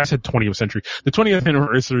 God, I said 20th century. The 20th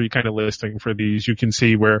anniversary kind of listing for these. You can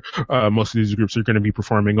see where most of these groups are going to be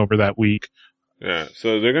performing over that week. Yeah,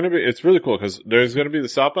 so it's really cool because there's going to be the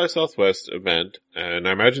South by Southwest event, and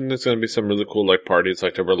I imagine there's going to be some really cool, like, parties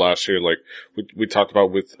like there were last year, like we talked about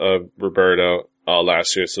with, Roberto,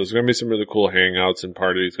 last year. So there's going to be some really cool hangouts and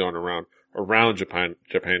parties going around Japan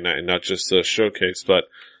Night, and not just the showcase, but,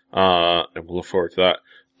 and we'll look forward to that.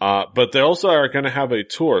 But they also are going to have a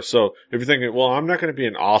tour. So if you're thinking, well, I'm not going to be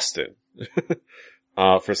in Austin,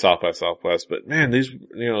 for South by Southwest, but man,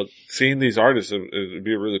 seeing these artists would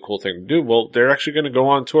be a really cool thing to do. Well, they're actually going to go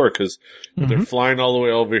on tour because they're flying all the way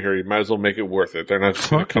over here. You might as well make it worth it. They're not just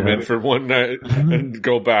going to come in for one night and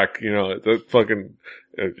go back.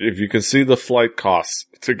 If you can see the flight costs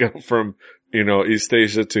to go from, East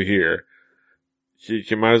Asia to here,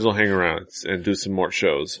 you might as well hang around and do some more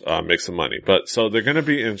shows, make some money. But so they're going to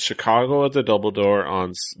be in Chicago at the Double Door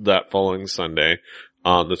on that following Sunday.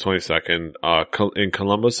 On the 22nd, in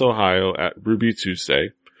Columbus, Ohio at Ruby Tuesday.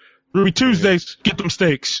 Ruby Tuesdays, get them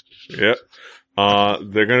steaks. Yep.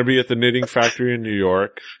 They're gonna be at the Knitting Factory in New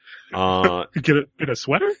York. Get a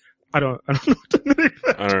sweater? I don't know what the Knitting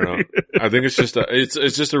Factory I don't know. I think it's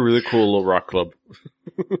just a really cool little rock club.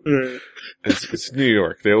 It's New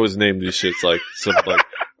York. They always name these shits like,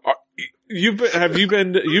 you've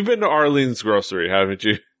been to Arlene's Grocery, haven't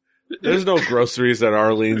you? There's no groceries at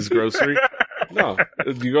Arlene's Grocery. No,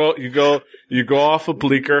 you go off of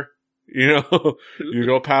Bleecker. You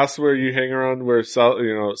go past where you hang around where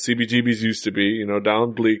CBGB's used to be.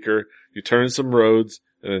 Down Bleecker. You turn some roads,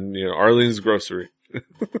 and Arlene's Grocery.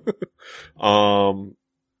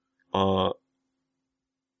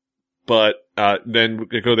 But then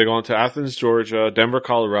they go on to Athens, Georgia, Denver,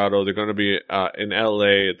 Colorado. They're going to be in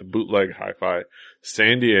LA at the Bootleg Hi-Fi,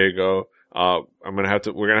 San Diego. We're gonna have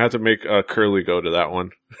to make Curly go to that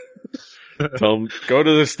one. Tell him go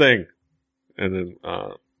to this thing, and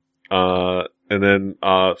then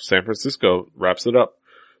San Francisco wraps it up.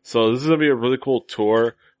 So this is gonna be a really cool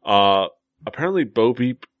tour. Apparently Bo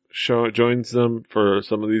Peep joins them for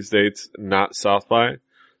some of these dates, not South by.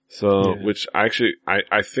 So, yeah. Which I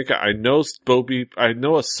think I know Bo Peep. I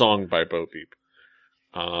know a song by Bo Peep.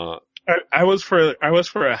 I was for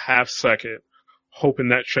a half second hoping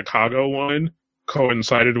that Chicago one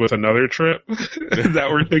coincided with another trip that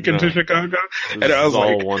we're taking to Chicago. And I was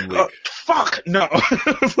like, 1 week. Fuck, no.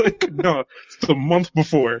 I was like, no, it's a month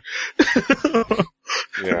before.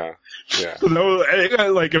 Yeah. So,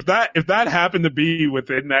 like, if that happened to be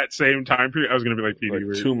within that same time period, I was gonna be like,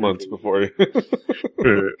 PD, like 2 months before.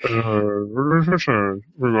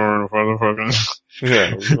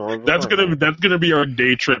 Yeah. That's gonna be our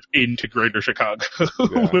day trip into Greater Chicago.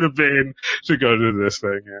 Would have been to go to this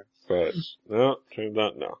thing, yeah. But, no, turns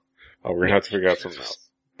out no. Oh, we're gonna have to figure out something else.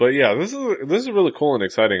 But yeah, this is really cool and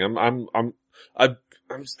exciting. I'm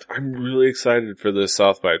really excited for this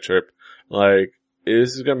South by trip. Like,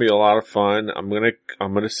 this is gonna be a lot of fun. I'm gonna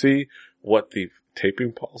see what the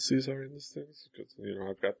taping policies are in this thing. Because,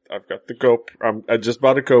 I've got the GoPro. I just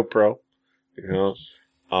bought a GoPro. Look,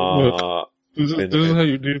 this is how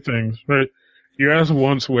you do things, right? You ask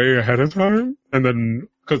once way ahead of time, and then,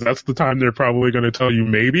 cause that's the time they're probably gonna tell you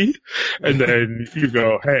maybe, and then you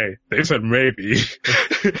go, hey, they said maybe,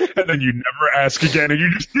 and then you never ask again, and you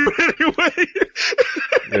just do it anyway.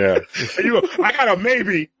 Yeah. And you go, I got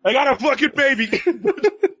a fucking maybe.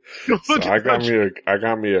 So I got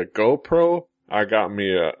me a GoPro, I got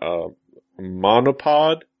me a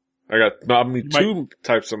monopod, I got two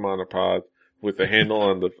types of monopod with a handle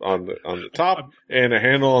on the top and a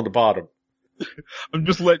handle on the bottom. I'm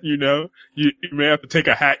just letting you know, you may have to take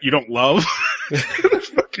a hat you don't love.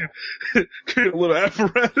 Fucking create a little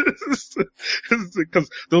apparatus. Because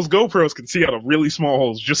those GoPros can see out of really small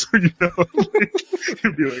holes, just so you know.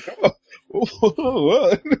 You'd be like,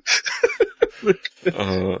 what?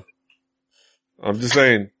 I'm just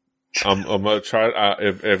saying, I'm gonna try,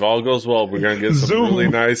 if all goes well, we're gonna get some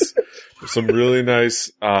really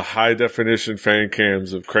nice, high definition fan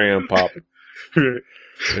cams of Crayon Pop.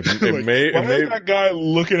 Why is that guy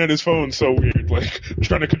looking at his phone so weird, like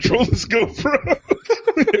trying to control this GoPro?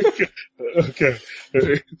 Okay.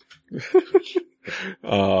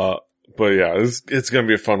 But yeah, it's gonna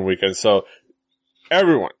be a fun weekend. So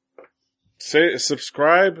everyone,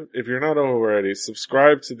 subscribe if you're not already.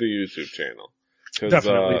 Subscribe to the YouTube channel because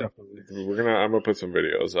definitely. I'm gonna put some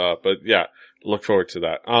videos up. But yeah, look forward to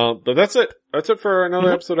that. But that's it. That's it for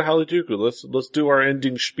another episode of Halijuku. Let's do our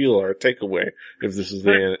ending spiel, our takeaway, if this is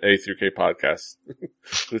the A through K podcast.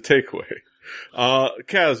 The takeaway.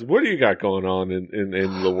 Kaz, what do you got going on in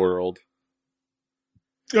the world?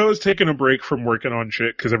 I was taking a break from working on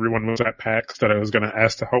shit because everyone was at PAX that I was going to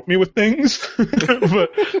ask to help me with things. But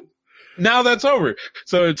now that's over.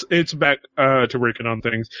 So it's back to working on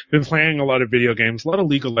things. Been playing a lot of video games, a lot of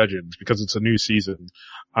League of Legends because it's a new season.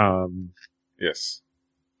 Yes.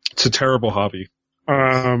 It's a terrible hobby.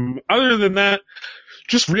 Other than that,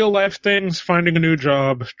 just real life things, finding a new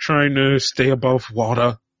job, trying to stay above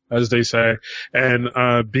water, as they say. And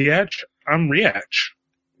Biatch, I'm Riach.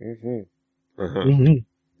 Mm-hmm. Uh-huh. Mm-hmm.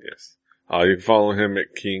 Yes. You can follow him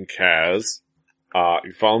at King Kaz. You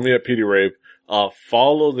can follow me at PD Rave.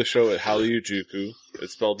 Follow the show at Halijuku.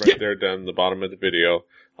 It's spelled right there down the bottom of the video.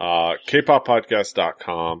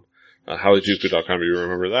 kpoppodcast.com. Halijuku.com, you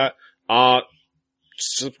remember that.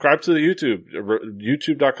 Subscribe to the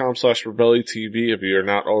youtube.com/RebelliTV if you're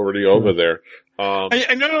not already over there.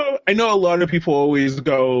 I know a lot of people always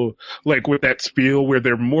go like with that spiel where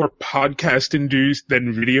they're more podcast induced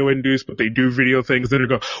than video induced, but they do video things. Then they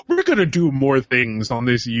go, we're gonna do more things on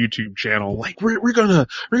this YouTube channel. Like we're gonna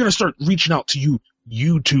start reaching out to you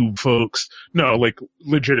YouTube folks. No, like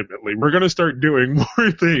legitimately, we're gonna start doing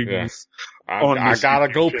more things. Yeah. I got a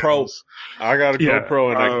GoPro. I got a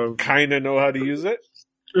GoPro and I kinda know how to use it.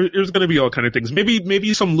 There's going to be all kind of things.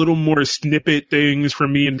 Maybe some little more snippet things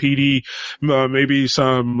from me and PD. Maybe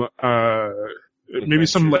some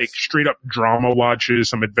like straight up drama watches,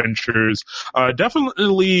 some adventures.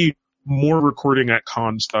 Definitely more recording at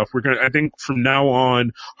con stuff. I think from now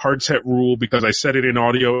on, hard set rule, because I said it in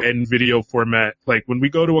audio and video format, like when we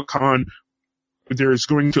go to a con, there's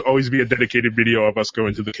going to always be a dedicated video of us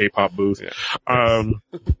going to the K-pop booth. Yeah.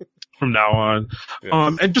 From now on.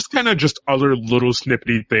 Yes. And just kind of just other little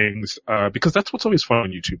snippety things, because that's what's always fun on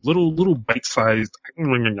YouTube. Little bite-sized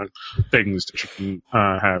things that you can,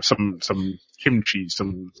 have some kimchi,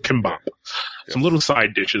 some kimbap, some little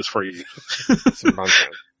side dishes for you. Some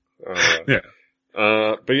content.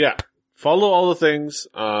 But yeah, follow all the things,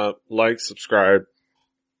 like, subscribe.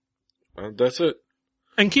 That's it.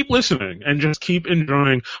 And keep listening and just keep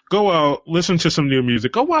enjoying. Go out, listen to some new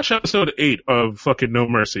music. Go watch episode 8 of fucking No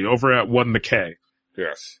Mercy over at 1 the K.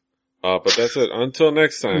 Yes. But that's it. Until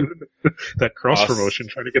next time. That cross promotion,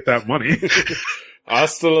 trying to get that money.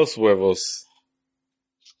 Hasta los huevos.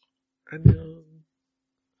 Annyeong.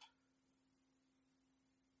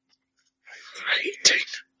 Fighting.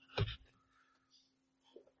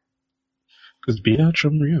 Because biatch,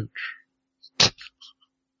 I'm rich.